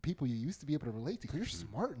peers and people you used to be able to relate to because you're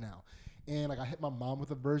smart now. And like I hit my mom with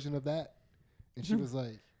a version of that, and she was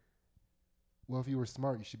like, well, if you were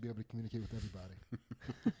smart, you should be able to communicate with everybody.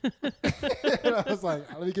 And I was like,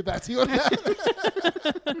 let me get back to you on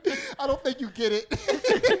that. I don't think you get it.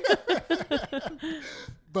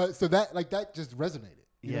 But so that just resonated.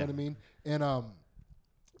 You know what I mean? And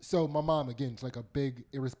so my mom, again, is like a big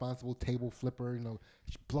irresponsible table flipper,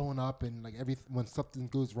 she's blowing up, and like when something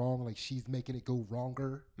goes wrong, like she's making it go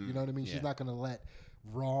wronger. You know what I mean? Yeah. She's not going to let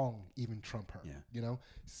wrong even trump her,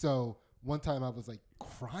 So one time I was like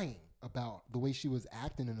crying about the way she was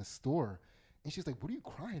acting in a store, and she's like, what are you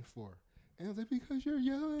crying for? And I was like, because you're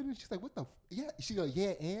yelling. And she's like, what the she goes,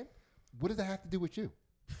 yeah, and what does that have to do with you?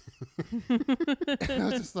 And I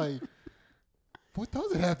was just like, what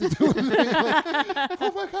does it have to do with me? Like,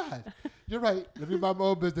 oh my God, you're right, let me mind my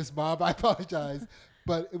own business, Mom, I apologize.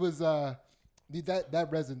 But it was that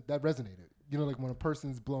resonated, like when a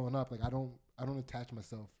person's blowing up, like I don't attach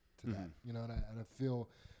myself to that, and I feel,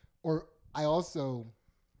 or I also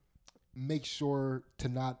make sure to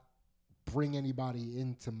not bring anybody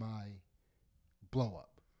into my blow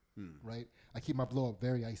up, right? I keep my blow up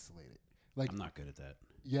very isolated. Like I'm not good at that.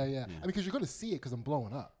 Yeah. I mean, because you're going to see it because I'm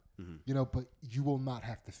blowing up, but you will not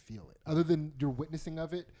have to feel it. Other than you're witnessing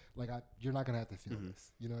of it, like you're not going to have to feel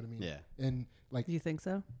this. You know what I mean? Yeah. And like, you think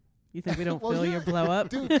so? You think we don't feel your blow up,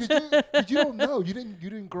 dude? Cause you don't know. You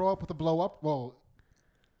didn't grow up with a blow up. Well,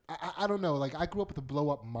 I don't know. Like I grew up with a blow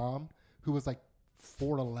up mom who was like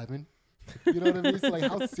 4'11". You know what I mean? So like,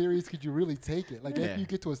 how serious could you really take it? Like, if you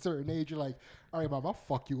get to a certain age, you're like, all right, Mom, I'll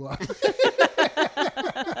fuck you up.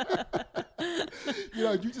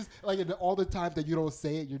 You just like all the time that you don't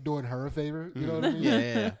say it, you're doing her a favor. You know what I mean?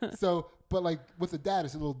 Yeah. So, but like with a dad,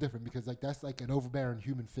 it's a little different because like that's like an overbearing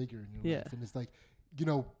human figure in your life, and it's like,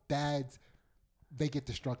 dads, they get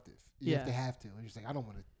destructive if they have to, and you're just like, I don't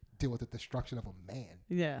want to deal with the destruction of a man.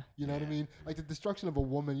 Yeah. You know what I mean? Like the destruction of a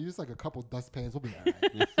woman, you're just like a couple dustpans, we'll be all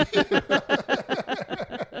right.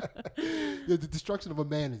 The destruction of a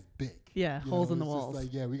man is big. Yeah, holes in the walls.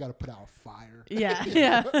 Like, we got to put out a fire.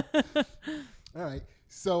 Yeah. All right.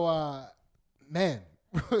 So, man,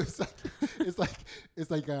 it's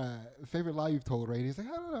like favorite lie you've told, right? He's like,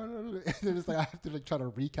 I don't know. And then it's like I have to like try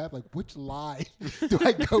to recap, like which lie do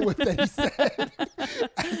I go with that he said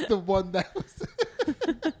as the one that was.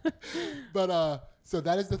 But so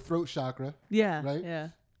that is the throat chakra. Yeah. Right? Yeah.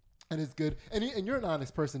 And it's good. And you're an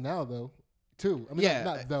honest person now, though, too. I mean, Yeah,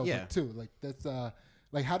 not though, yeah. but too. Like that's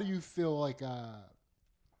like how do you feel like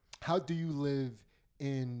how do you live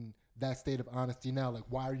in that state of honesty now? Like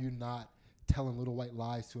why are you not telling little white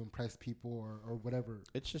lies to impress people or whatever?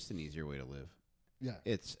 It's just an easier way to live. Yeah.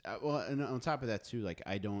 It's well, and on top of that too, like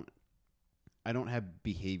I don't have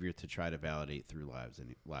behavior to try to validate through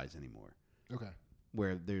lies anymore. Okay.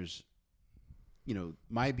 Where there's, you know,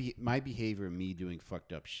 my behavior, me doing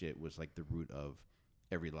fucked up shit was like the root of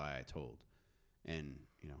every lie I told. And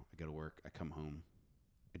you know, I go to work, I come home,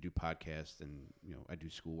 I do podcasts, and you know, I do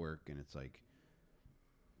schoolwork, and it's like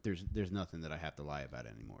there's nothing that I have to lie about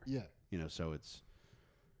anymore. Yeah. You know, so it's.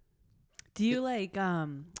 Do you like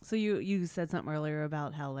so you said something earlier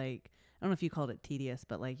about how like I don't know if you called it tedious,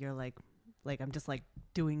 but like you're like I'm just like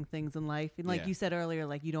doing things in life. And like Yeah. you said earlier,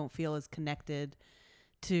 like you don't feel as connected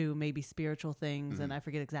to maybe spiritual things, and I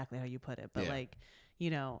forget exactly how you put it, but Yeah. like, you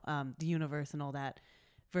know, the universe and all that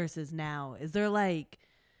versus now. Is there like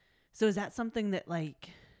so is that something that like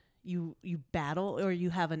you battle or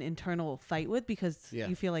you have an internal fight with because Yeah.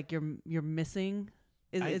 you feel like you're missing?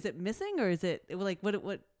 Is it missing or is it like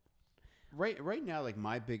what Right now, like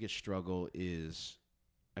my biggest struggle is,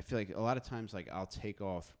 I feel like a lot of times, like I'll take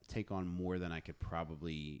on more than I could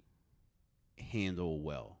probably handle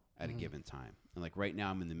well at a given time. And like right now,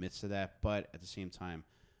 I'm in the midst of that, but at the same time,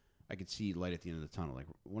 I could see light at the end of the tunnel. Like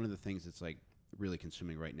one of the things that's like really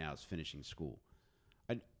consuming right now is finishing school.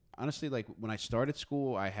 I honestly, like when I started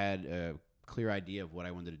school, I had a clear idea of what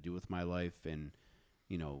I wanted to do with my life, and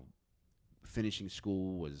you know, finishing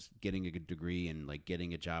school was getting a good degree and like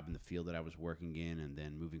getting a job in the field that I was working in and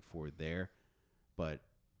then moving forward there. But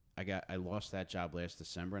I lost that job last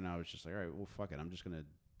December, and I was just like, all right, well, fuck it. I'm just going to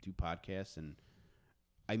do podcasts, and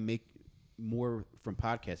I make more from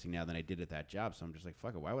podcasting now than I did at that job. So I'm just like,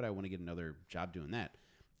 fuck it. Why would I want to get another job doing that?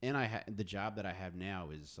 And the job that I have now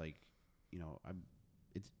is like, you know,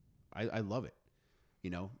 I love it. You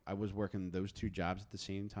know, I was working those two jobs at the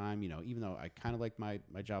same time, you know, even though I kind of liked my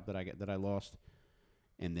job that I lost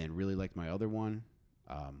and then really liked my other one.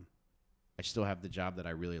 I still have the job that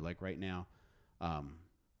I really like right now.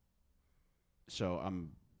 So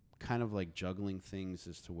I'm kind of like juggling things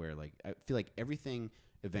as to where like, I feel like everything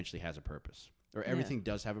eventually has a purpose, or everything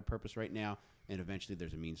does have a purpose right now. And eventually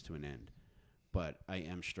there's a means to an end, but I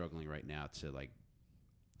am struggling right now to like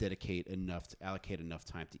allocate enough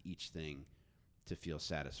time to each thing to feel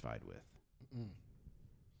satisfied with.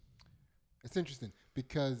 It's interesting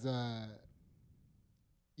because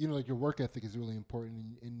you know, like your work ethic is really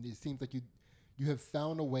important, and it seems like you have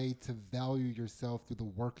found a way to value yourself through the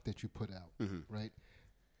work that you put out, right?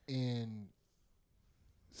 And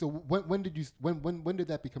so when did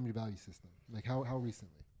that become your value system? Like how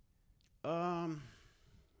recently?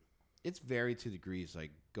 It's varied to degrees. Like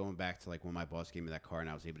going back to like when my boss gave me that car and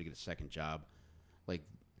I was able to get a second job, like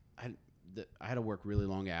I had to work really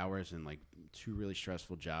long hours and like two really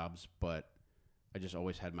stressful jobs, but I just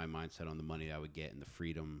always had my mindset on the money I would get and the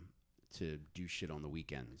freedom to do shit on the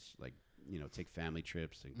weekends, like, you know, take family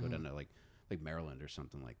trips and go down to like Maryland or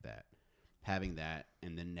something like that. Having that,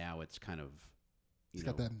 and then now it's kind of, He's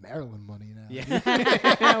got that Maryland money now.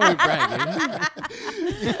 Yeah, we're bragging.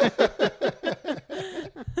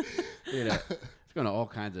 You know, it's going to all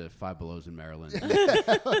kinds of Five Belows in Maryland.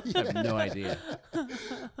 I have no idea.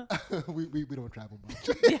 we don't travel much.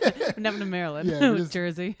 We're never to Maryland, Yeah, just,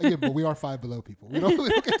 Jersey. Again, but we are Five Below people. We don't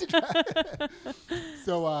get to travel.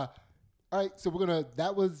 So, all right. So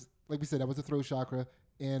that was, like we said, that was the throat chakra.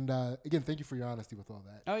 And again, thank you for your honesty with all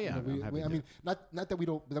that. Oh yeah, you know, I mean, not that we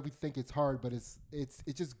think it's hard, but it's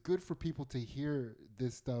just good for people to hear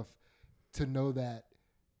this stuff, to know that,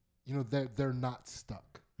 you know, they're not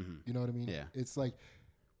stuck. You know what I mean? Yeah. It's like,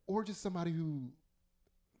 or just somebody who,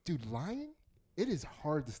 dude, lying. It is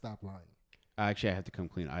hard to stop lying. Actually, I have to come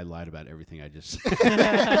clean. I lied about everything I just said.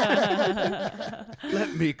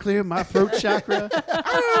 Let me clear my throat chakra.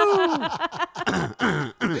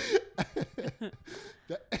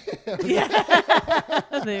 Yeah,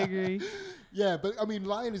 they agree. Yeah, but I mean,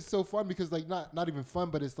 lying is so fun because, like, not even fun,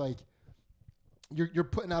 but it's like you're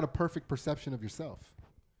putting out a perfect perception of yourself.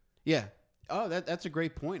 Yeah. Oh, that's a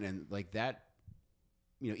great point. And like that,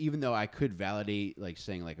 you know, even though I could validate, like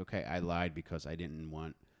saying like, okay, I lied because I didn't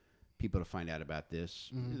want people to find out about this.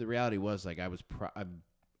 The reality was like I'm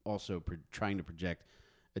also trying to project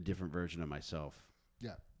a different version of myself.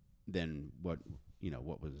 Yeah. Than what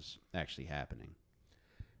what was actually happening.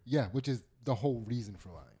 Yeah, which is the whole reason for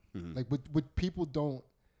lying. Mhm. Like, what people don't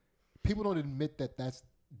admit that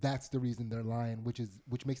that's the reason they're lying,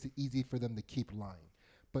 which makes it easy for them to keep lying.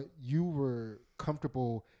 But you were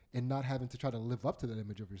comfortable in not having to try to live up to that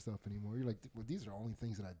image of yourself anymore. You're like, well, these are only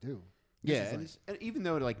things that I do. This Yeah, is and, like- and even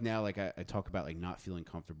though like now like I talk about like not feeling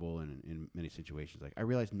comfortable in many situations, like I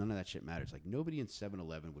realize none of that shit matters. Like nobody in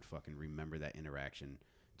 7-Eleven would fucking remember that interaction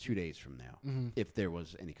 2 days from now if there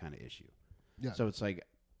was any kind of issue. Yeah. So it's like,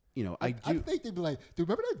 I do. think they'd be like, dude,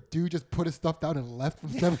 remember that dude just put his stuff down and left from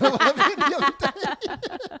 7-Eleven the other day?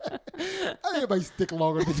 I think everybody stick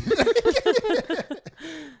longer than you.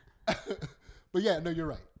 But yeah, no, you're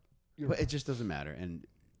right. But it just doesn't matter. And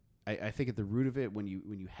I think at the root of it, when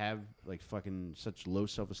you have like fucking such low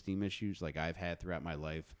self-esteem issues like I've had throughout my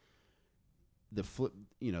life, the flip,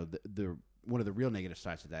 the one of the real negative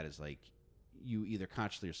sides of that is like you either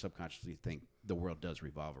consciously or subconsciously think the world does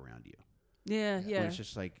revolve around you. Yeah. When it's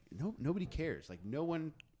just like nobody cares. Like no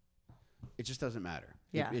one. It just doesn't matter.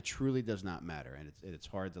 Yeah. It truly does not matter, and it's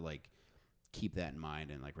hard to like keep that in mind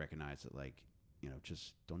and like recognize that like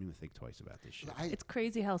just don't even think twice about this shit. It's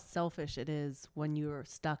crazy how selfish it is when you're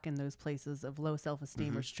stuck in those places of low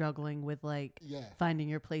self-esteem or struggling with like finding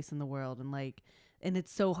your place in the world, and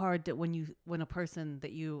it's so hard that when a person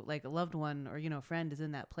that you like, a loved one or a friend, is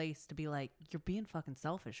in that place, to be like, you're being fucking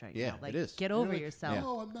selfish right now. Like, it is. get over yourself.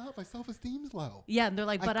 No, I'm not. My self-esteem's low. Yeah, and they're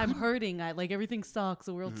like, but I'm hurting. I like everything sucks.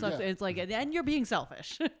 The world sucks. Yeah. And it's like, and you're being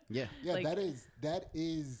selfish. Yeah. Yeah, Like- that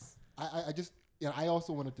is. I just. Yeah, I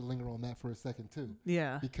also wanted to linger on that for a second too.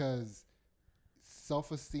 Yeah. Because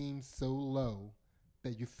self-esteem so low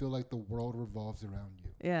that you feel like the world revolves around you.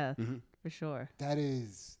 Yeah, for sure. That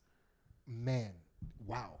is, man,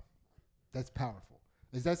 wow, that's powerful.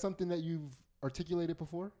 Is that something that you've articulated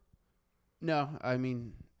before? No, I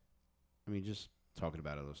mean, just talking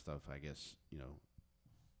about other stuff, I guess,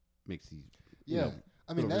 makes these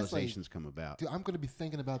I mean, that's like, realizations come about. dude, I'm gonna be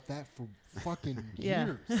thinking about that for fucking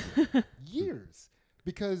Yeah. years,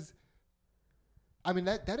 because, I mean,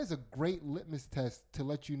 that is a great litmus test to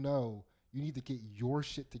let you know you need to get your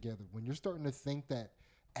shit together. When you're starting to think that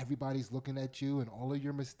everybody's looking at you and all of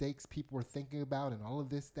your mistakes people are thinking about and all of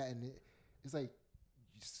this, that, and it's like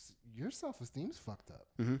your self-esteem's fucked up.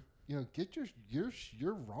 Mm-hmm. Get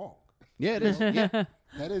you're wrong. Yeah, it is. Yeah.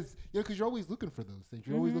 That is, because you're always looking for those things.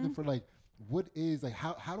 You're always looking for like, what is like,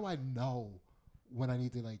 how do I know when I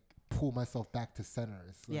need to like pull myself back to center?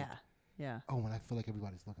 It's like, Yeah. oh, when I feel like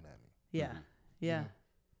everybody's looking at me. Yeah. Yeah.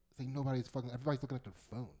 It's like everybody's looking at their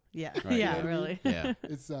phone. Yeah. Right. Yeah, You know what I really. Yeah.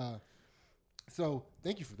 It's so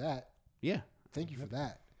thank you for that. Yeah. Thank you for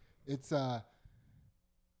that. It's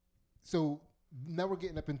so now we're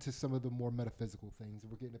getting up into some of the more metaphysical things.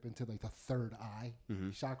 We're getting up into like the third eye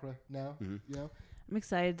chakra now. I'm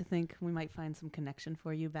excited to think we might find some connection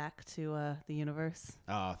for you back to the universe.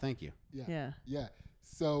 Oh, thank you. Yeah.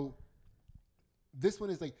 So this one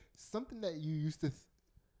is like something that you used to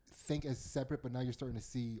think as separate, but now you're starting to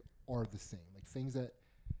see are the same. Like things that,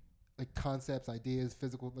 like concepts, ideas,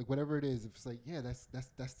 physical, like whatever it is. It's like, yeah, that's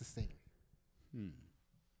the same.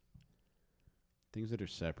 Things that are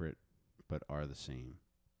separate but are the same.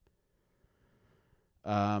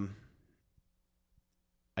 I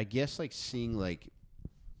guess like seeing like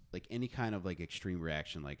any kind of like extreme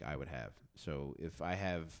reaction like I would have. So if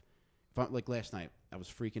like last night, I was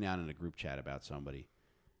freaking out in a group chat about somebody,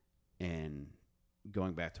 and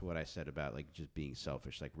going back to what I said about like just being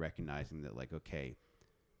selfish, like recognizing that like, okay,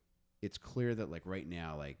 it's clear that like right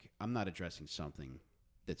now, like I'm not addressing something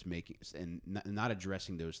that's making, and not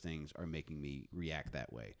addressing those things are making me react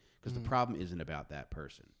that way, because the problem isn't about that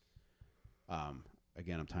person.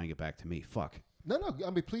 Again, I'm tying it back to me. Fuck. No, I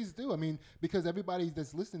mean, please do. I mean, because everybody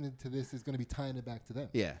that's listening to this is going to be tying it back to them.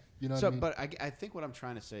 Yeah. You know so, what I mean? But I think what I'm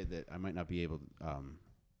trying to say that I might not be able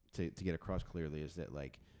to get across clearly is that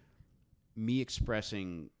like me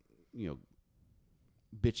expressing,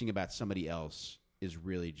 bitching about somebody else is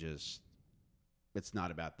really just, it's not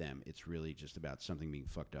about them. It's really just about something being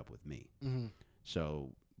fucked up with me. So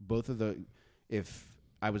both of if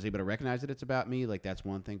I was able to recognize that it's about me, like that's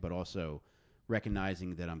one thing, but also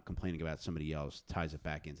recognizing that I'm complaining about somebody else ties it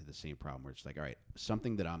back into the same problem, where it's like, all right,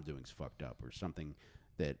 something that I'm doing is fucked up, or something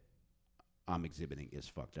that I'm exhibiting is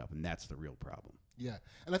fucked up, and that's the real problem. Yeah,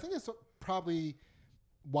 and I think that's probably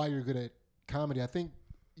why you're good at comedy. I think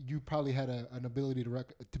you probably had an ability to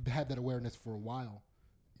have that awareness for a while,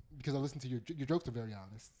 because I listened to your jokes are very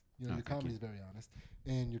honest. Your comedy is very honest,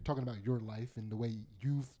 and you're talking about your life and the way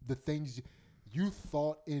the things you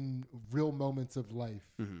thought in real moments of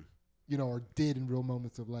life. Or did in real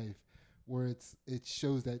moments of life, where it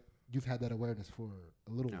shows that you've had that awareness for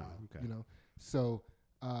a little while, okay. you know. So,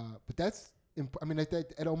 but that's. I mean,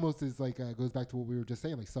 it almost is like goes back to what we were just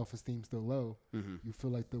saying, like self-esteem still low. Mm-hmm. You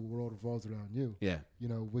feel like the world revolves around you. Yeah. You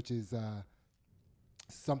know, which is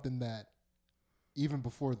something that even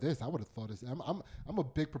before this, I would have thought is. I'm a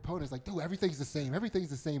big proponent. It's like, dude, everything's the same. Everything's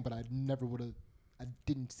the same, but I never would have. I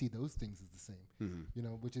didn't see those things as the same. Mm-hmm. You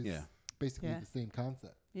know, which is Yeah. basically the same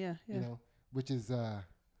concept. Yeah. Yeah. You know, which is that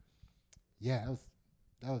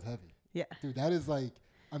was heavy. Yeah. Dude, that is like.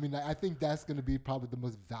 I mean, I think that's going to be probably the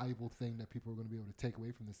most valuable thing that people are going to be able to take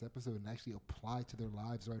away from this episode and actually apply to their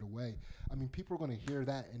lives right away. I mean, people are going to hear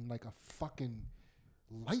that and like a fucking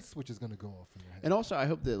light switch is going to go off in their head. And also, I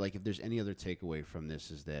hope that like if there's any other takeaway from this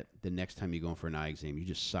is that the next time you go in for an eye exam, you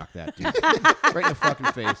just sock that dude right in the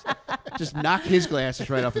fucking face. Just knock his glasses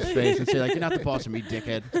right off his face and say like, "You're not the boss of me,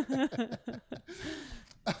 dickhead."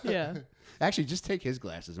 Yeah. Actually, just take his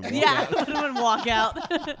glasses and walk Yeah. out. And walk out.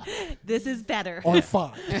 This is better. On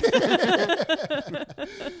fire.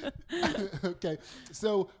 Okay.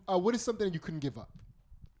 So, what is something that you couldn't give up?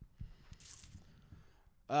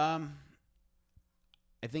 I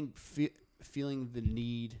think feeling the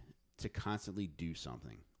need to constantly do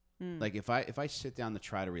something. Like if I sit down to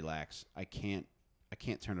try to relax, I can't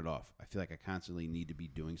turn it off. I feel like I constantly need to be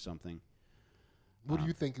doing something. What do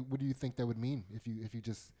you think? What do you think that would mean if you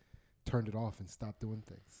just turned it off and stopped doing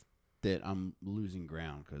things? That I'm losing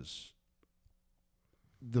ground because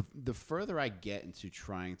the further I get into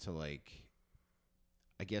trying to like,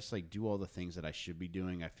 I guess like do all the things that I should be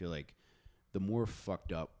doing, I feel like the more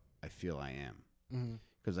fucked up I feel I am.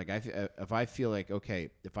 Because like if I feel like, okay,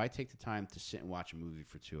 if I take the time to sit and watch a movie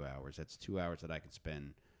for 2 hours, that's 2 hours that I could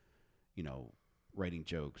spend, you know, writing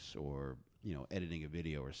jokes or, you know, editing a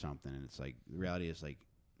video or something. And it's like the reality is like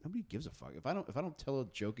nobody gives a fuck. If I don't tell a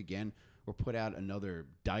joke again or put out another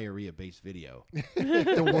diarrhea based video,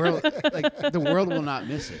 the world will not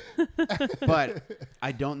miss it. But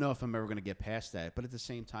I don't know if I'm ever going to get past that. But at the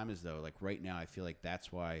same time as though, like right now, I feel like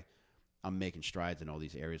that's why I'm making strides in all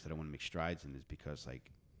these areas that I want to make strides in, is because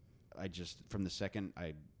like I just, from the second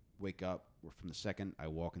I wake up or from the second I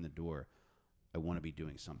walk in the door, I want to be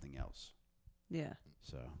doing something else. Yeah.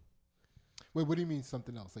 So Wait, what do you mean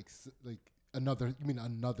something else? Like another? You mean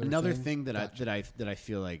another thing that Gotcha. I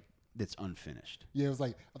feel like that's unfinished. Yeah, it was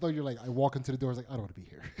like I thought you were like I walk into the door. I was like I don't want to be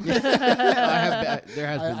here. There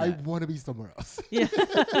has been I that. want to be somewhere else. Yeah.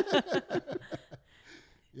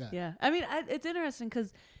 Yeah. Yeah. I mean, it's interesting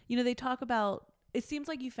because, you know, they talk about, it seems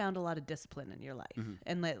like you found a lot of discipline in your life,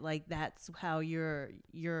 and that like that's how you're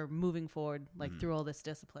moving forward, like through all this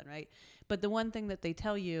discipline, right? But the one thing that they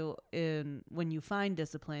tell you when you find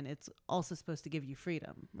discipline, it's also supposed to give you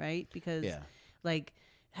freedom, right? Because like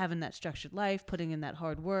having that structured life, putting in that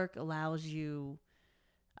hard work allows you,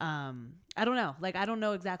 I don't know, like I don't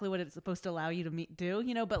know exactly what it's supposed to allow you to do,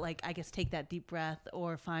 you know, but like I guess take that deep breath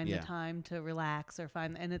or find the time to relax or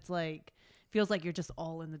and it's like feels like you're just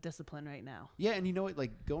all in the discipline right now. Yeah, and you know what?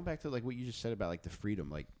 Like going back to like what you just said about like the freedom.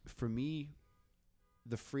 Like for me,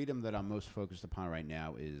 the freedom that I'm most focused upon right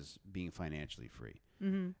now is being financially free.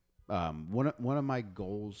 One of my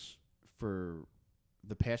goals for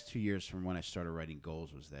the past 2 years from when I started writing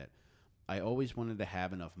goals was that I always wanted to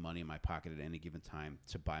have enough money in my pocket at any given time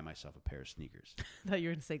to buy myself a pair of sneakers. I thought you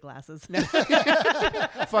were going to say glasses. Fuck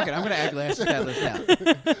it, I'm gonna add glasses to that list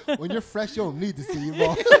now. When you're fresh, you don't need to see you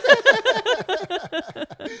all.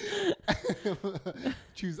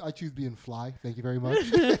 I choose being fly. Thank you very much.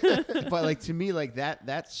 But like to me, like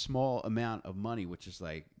that small amount of money, which is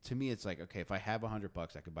like to me, it's like okay, if I have $100,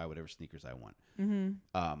 I could buy whatever sneakers I want.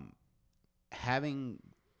 Having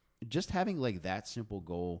like that simple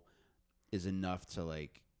goal is enough to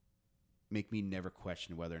like make me never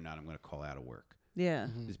question whether or not I'm going to call out of work. Yeah.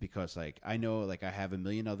 Is because like I know like I have a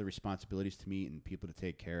million other responsibilities to meet and people to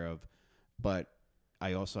take care of, but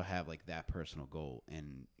I also have like that personal goal.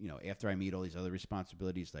 And you know, after I meet all these other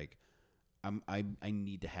responsibilities, like I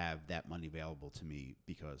need to have that money available to me,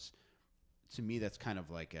 because to me that's kind of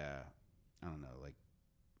like I don't know, like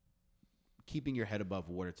keeping your head above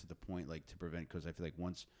water to the point like to prevent, because I feel like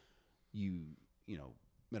once you know,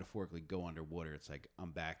 metaphorically go underwater, it's like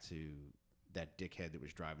I'm back to that dickhead that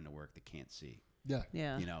was driving to work that can't see. Yeah.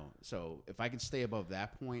 Yeah. You know, so if I can stay above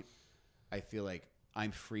that point, I feel like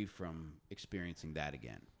I'm free from experiencing that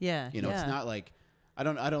again. Yeah. You know, it's not like I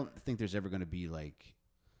don't think there's ever going to be like,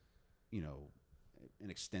 you know, an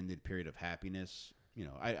extended period of happiness. You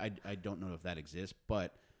know, I don't know if that exists,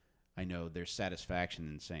 but I know there's satisfaction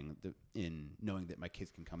in saying in knowing that my kids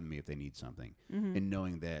can come to me if they need something, and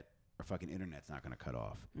knowing that our fucking internet's not going to cut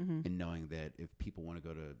off, and knowing that if people want to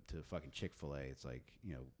go to fucking Chick-fil-A, it's like,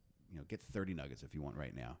 you know, get 30 nuggets if you want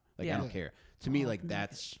right now. Like, Yeah. I don't care. To me, like,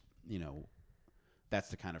 Nuggets. that's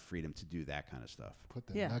the kind of freedom to do that kind of stuff. Put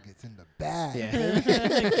the Yeah. nuggets in the bag. Yeah.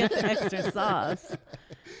 Get the extra sauce.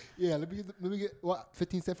 Yeah, let me get what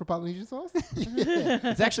 15 cents for Polynesian sauce.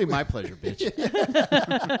 It's actually my pleasure, bitch.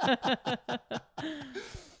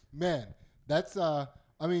 Man, that's I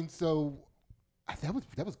mean, so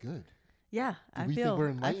that was good. Yeah, Do we think we're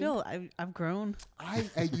enlightened? I've grown.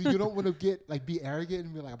 You don't want to be arrogant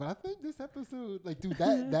and be like, but I think this episode, like, dude,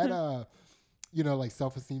 that like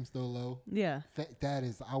self-esteem still low. Yeah. That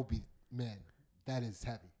is heavy.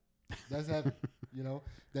 That's heavy.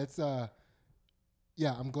 That's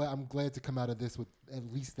yeah. I'm glad to come out of this with at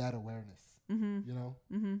least that awareness.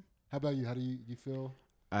 Mm-hmm. How about you? How do you feel?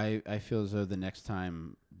 I feel as though the next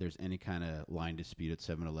time there's any kind of line dispute at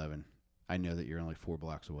 7-Eleven, I know that you're only 4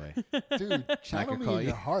 blocks away. Dude, channel me call in you.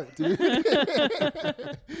 your heart, dude.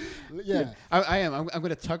 Yeah. I am. I'm going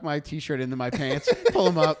to tuck my T-shirt into my pants, pull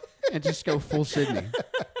them up, and just go full Sydney.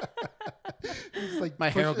 Just like My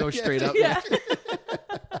hair will go straight up. Yeah.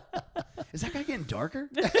 Is that guy getting darker?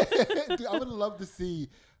 Dude, I would love to see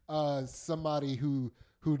somebody who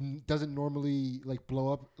doesn't normally like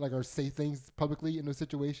blow up like or say things publicly in those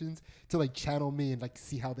situations to like channel me and like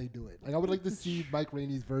see how they do it. Like I would like to see Mike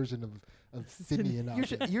Rainey's version of Sydney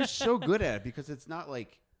and You're so good at it because it's not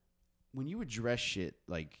like when you address shit,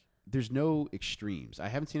 like there's no extremes. I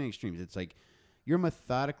haven't seen any extremes. It's like you're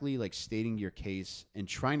methodically like stating your case and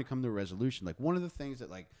trying to come to a resolution. Like one of the things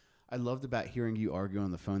that like I loved about hearing you argue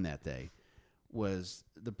on the phone that day was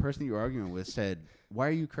the person you were arguing with said, "Why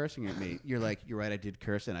are you cursing at me?" You're like, "You're right, I did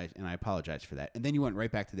curse and I apologize for that." And then you went right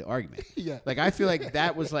back to the argument. Yeah. Like I feel like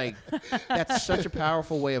that was like that's such a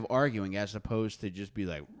powerful way of arguing as opposed to just be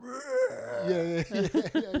like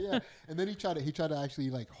Yeah. And then he tried to actually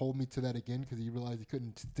like hold me to that again because he realized he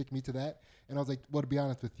couldn't stick me to that. And I was like, well, to be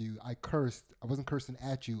honest with you, I cursed. I wasn't cursing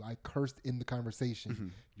at you. I cursed in the conversation. Mm-hmm.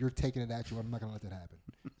 You're taking it at you. I'm not gonna let that happen.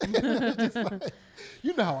 Just like,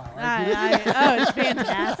 you know how I argue. It's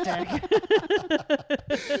fantastic.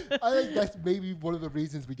 I think that's maybe one of the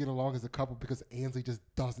reasons we get along as a couple because Ansley just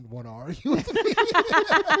doesn't want to argue with me.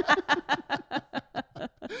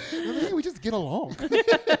 I mean, we just get along.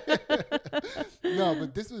 No,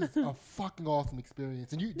 but this was a fucking awesome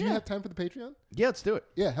experience. And do you have time for the Patreon? yeah, let's do it.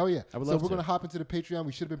 Yeah, hell yeah. I would So love we're to. going to hop into the Patreon.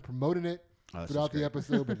 We should have been promoting it Oh, this throughout is the great.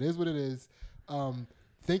 episode, but it is what it is.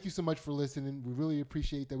 Thank you so much for listening. We really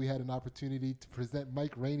appreciate that we had an opportunity to present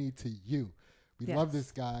Mike Rainey to you. We Yes. love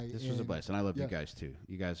this guy. This was a and blast, and I love yeah. you guys too.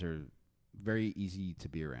 You guys are very easy to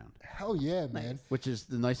be around, Hell yeah, man. Nice. which is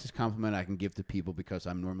the nicest compliment I can give to people because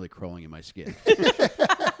I'm normally crawling in my skin.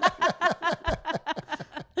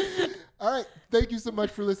 All right. Thank you so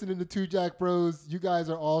much for listening to Two Jack Bros. You guys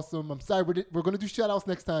are awesome. I'm sorry. We're going to do shout-outs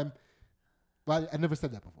next time. But I never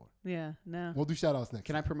said that before. Yeah, no. We'll do shout-outs next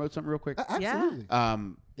Can I promote something real quick? Absolutely.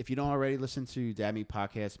 If you don't already listen to Dad Meat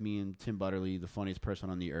Podcast, me and Tim Butterly, the funniest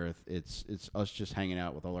person on the earth, it's us just hanging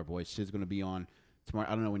out with all our boys. Sid's going to be on tomorrow.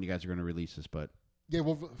 I don't know when you guys are going to release this, but Yeah,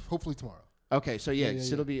 well, hopefully tomorrow. okay. So yeah, Yeah.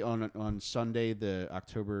 Sid will be on Sunday, the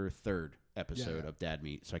October 3rd episode Yeah. of Dad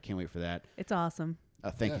Meat. So I can't wait for that. It's awesome.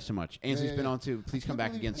 Thank Yeah. you so much. Ansley's been yeah. on too. Please come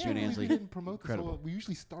back Can't again believe- soon, can't believe Ansley. We didn't promote this. Incredible. We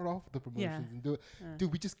usually start off with the promotions Yeah. and do it.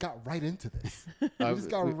 Dude, we just got right into this. Uh, we just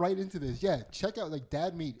got right into this. Yeah, check out like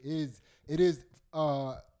Dad Meat is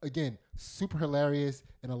again super hilarious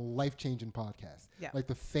and a life-changing podcast. Yeah. Like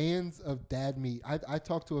the fans of Dad Meat. I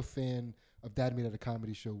talked to a fan of Dad Meat at a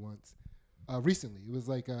comedy show once. Recently, it was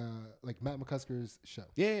like Matt McCusker's show.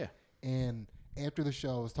 Yeah. And after the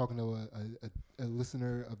show, I was talking to a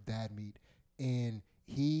listener of Dad Meat, and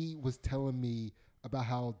he was telling me about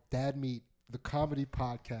how Dad Meat, the comedy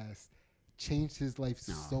podcast, changed his life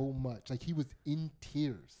so much. Like he was in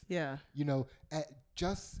tears. Yeah.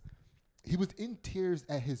 He was in tears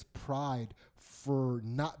at his pride for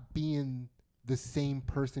not being the same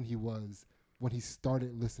person he was when he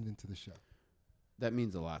started listening to the show. That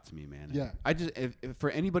means a lot to me, man. Yeah. I just, if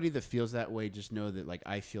for anybody that feels that way, just know that like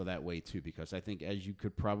I feel that way too, because I think as you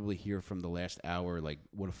could probably hear from the last hour, like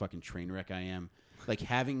what a fucking train wreck I am. Like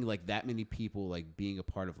having like that many people like being a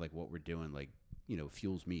part of like what we're doing, like, you know,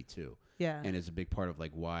 fuels me too. Yeah. And is a big part of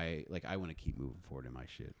like why like I want to keep moving forward in my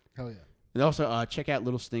shit. Hell yeah. And also check out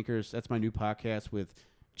Little Stinkers. That's my new podcast with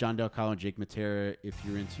John Del Colo and Jake Matera. If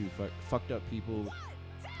you're into fucked up people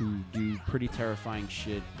who do pretty terrifying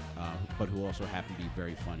shit, but who also happen to be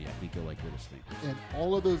very funny, I think you'll like Little Stinkers. And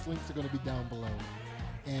all of those links are going to be down below.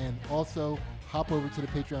 And also, hop over to the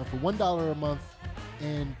Patreon for $1 a month.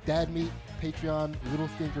 And Dad Meat, Patreon, Little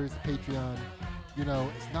Stinkers, Patreon. You know,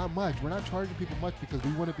 it's not much. We're not charging people much because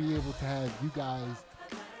we want to be able to have you guys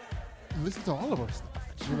listen to all of our stuff.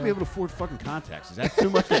 Just want to be able to afford fucking contacts. Is that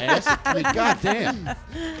too much to ask? I mean, goddamn.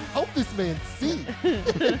 Help this man see.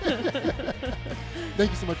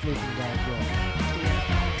 Thank you so much for listening, guys.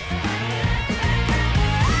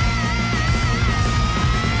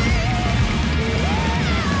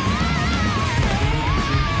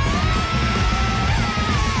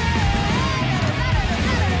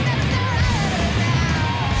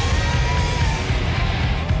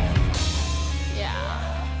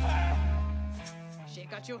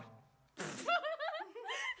 Got you.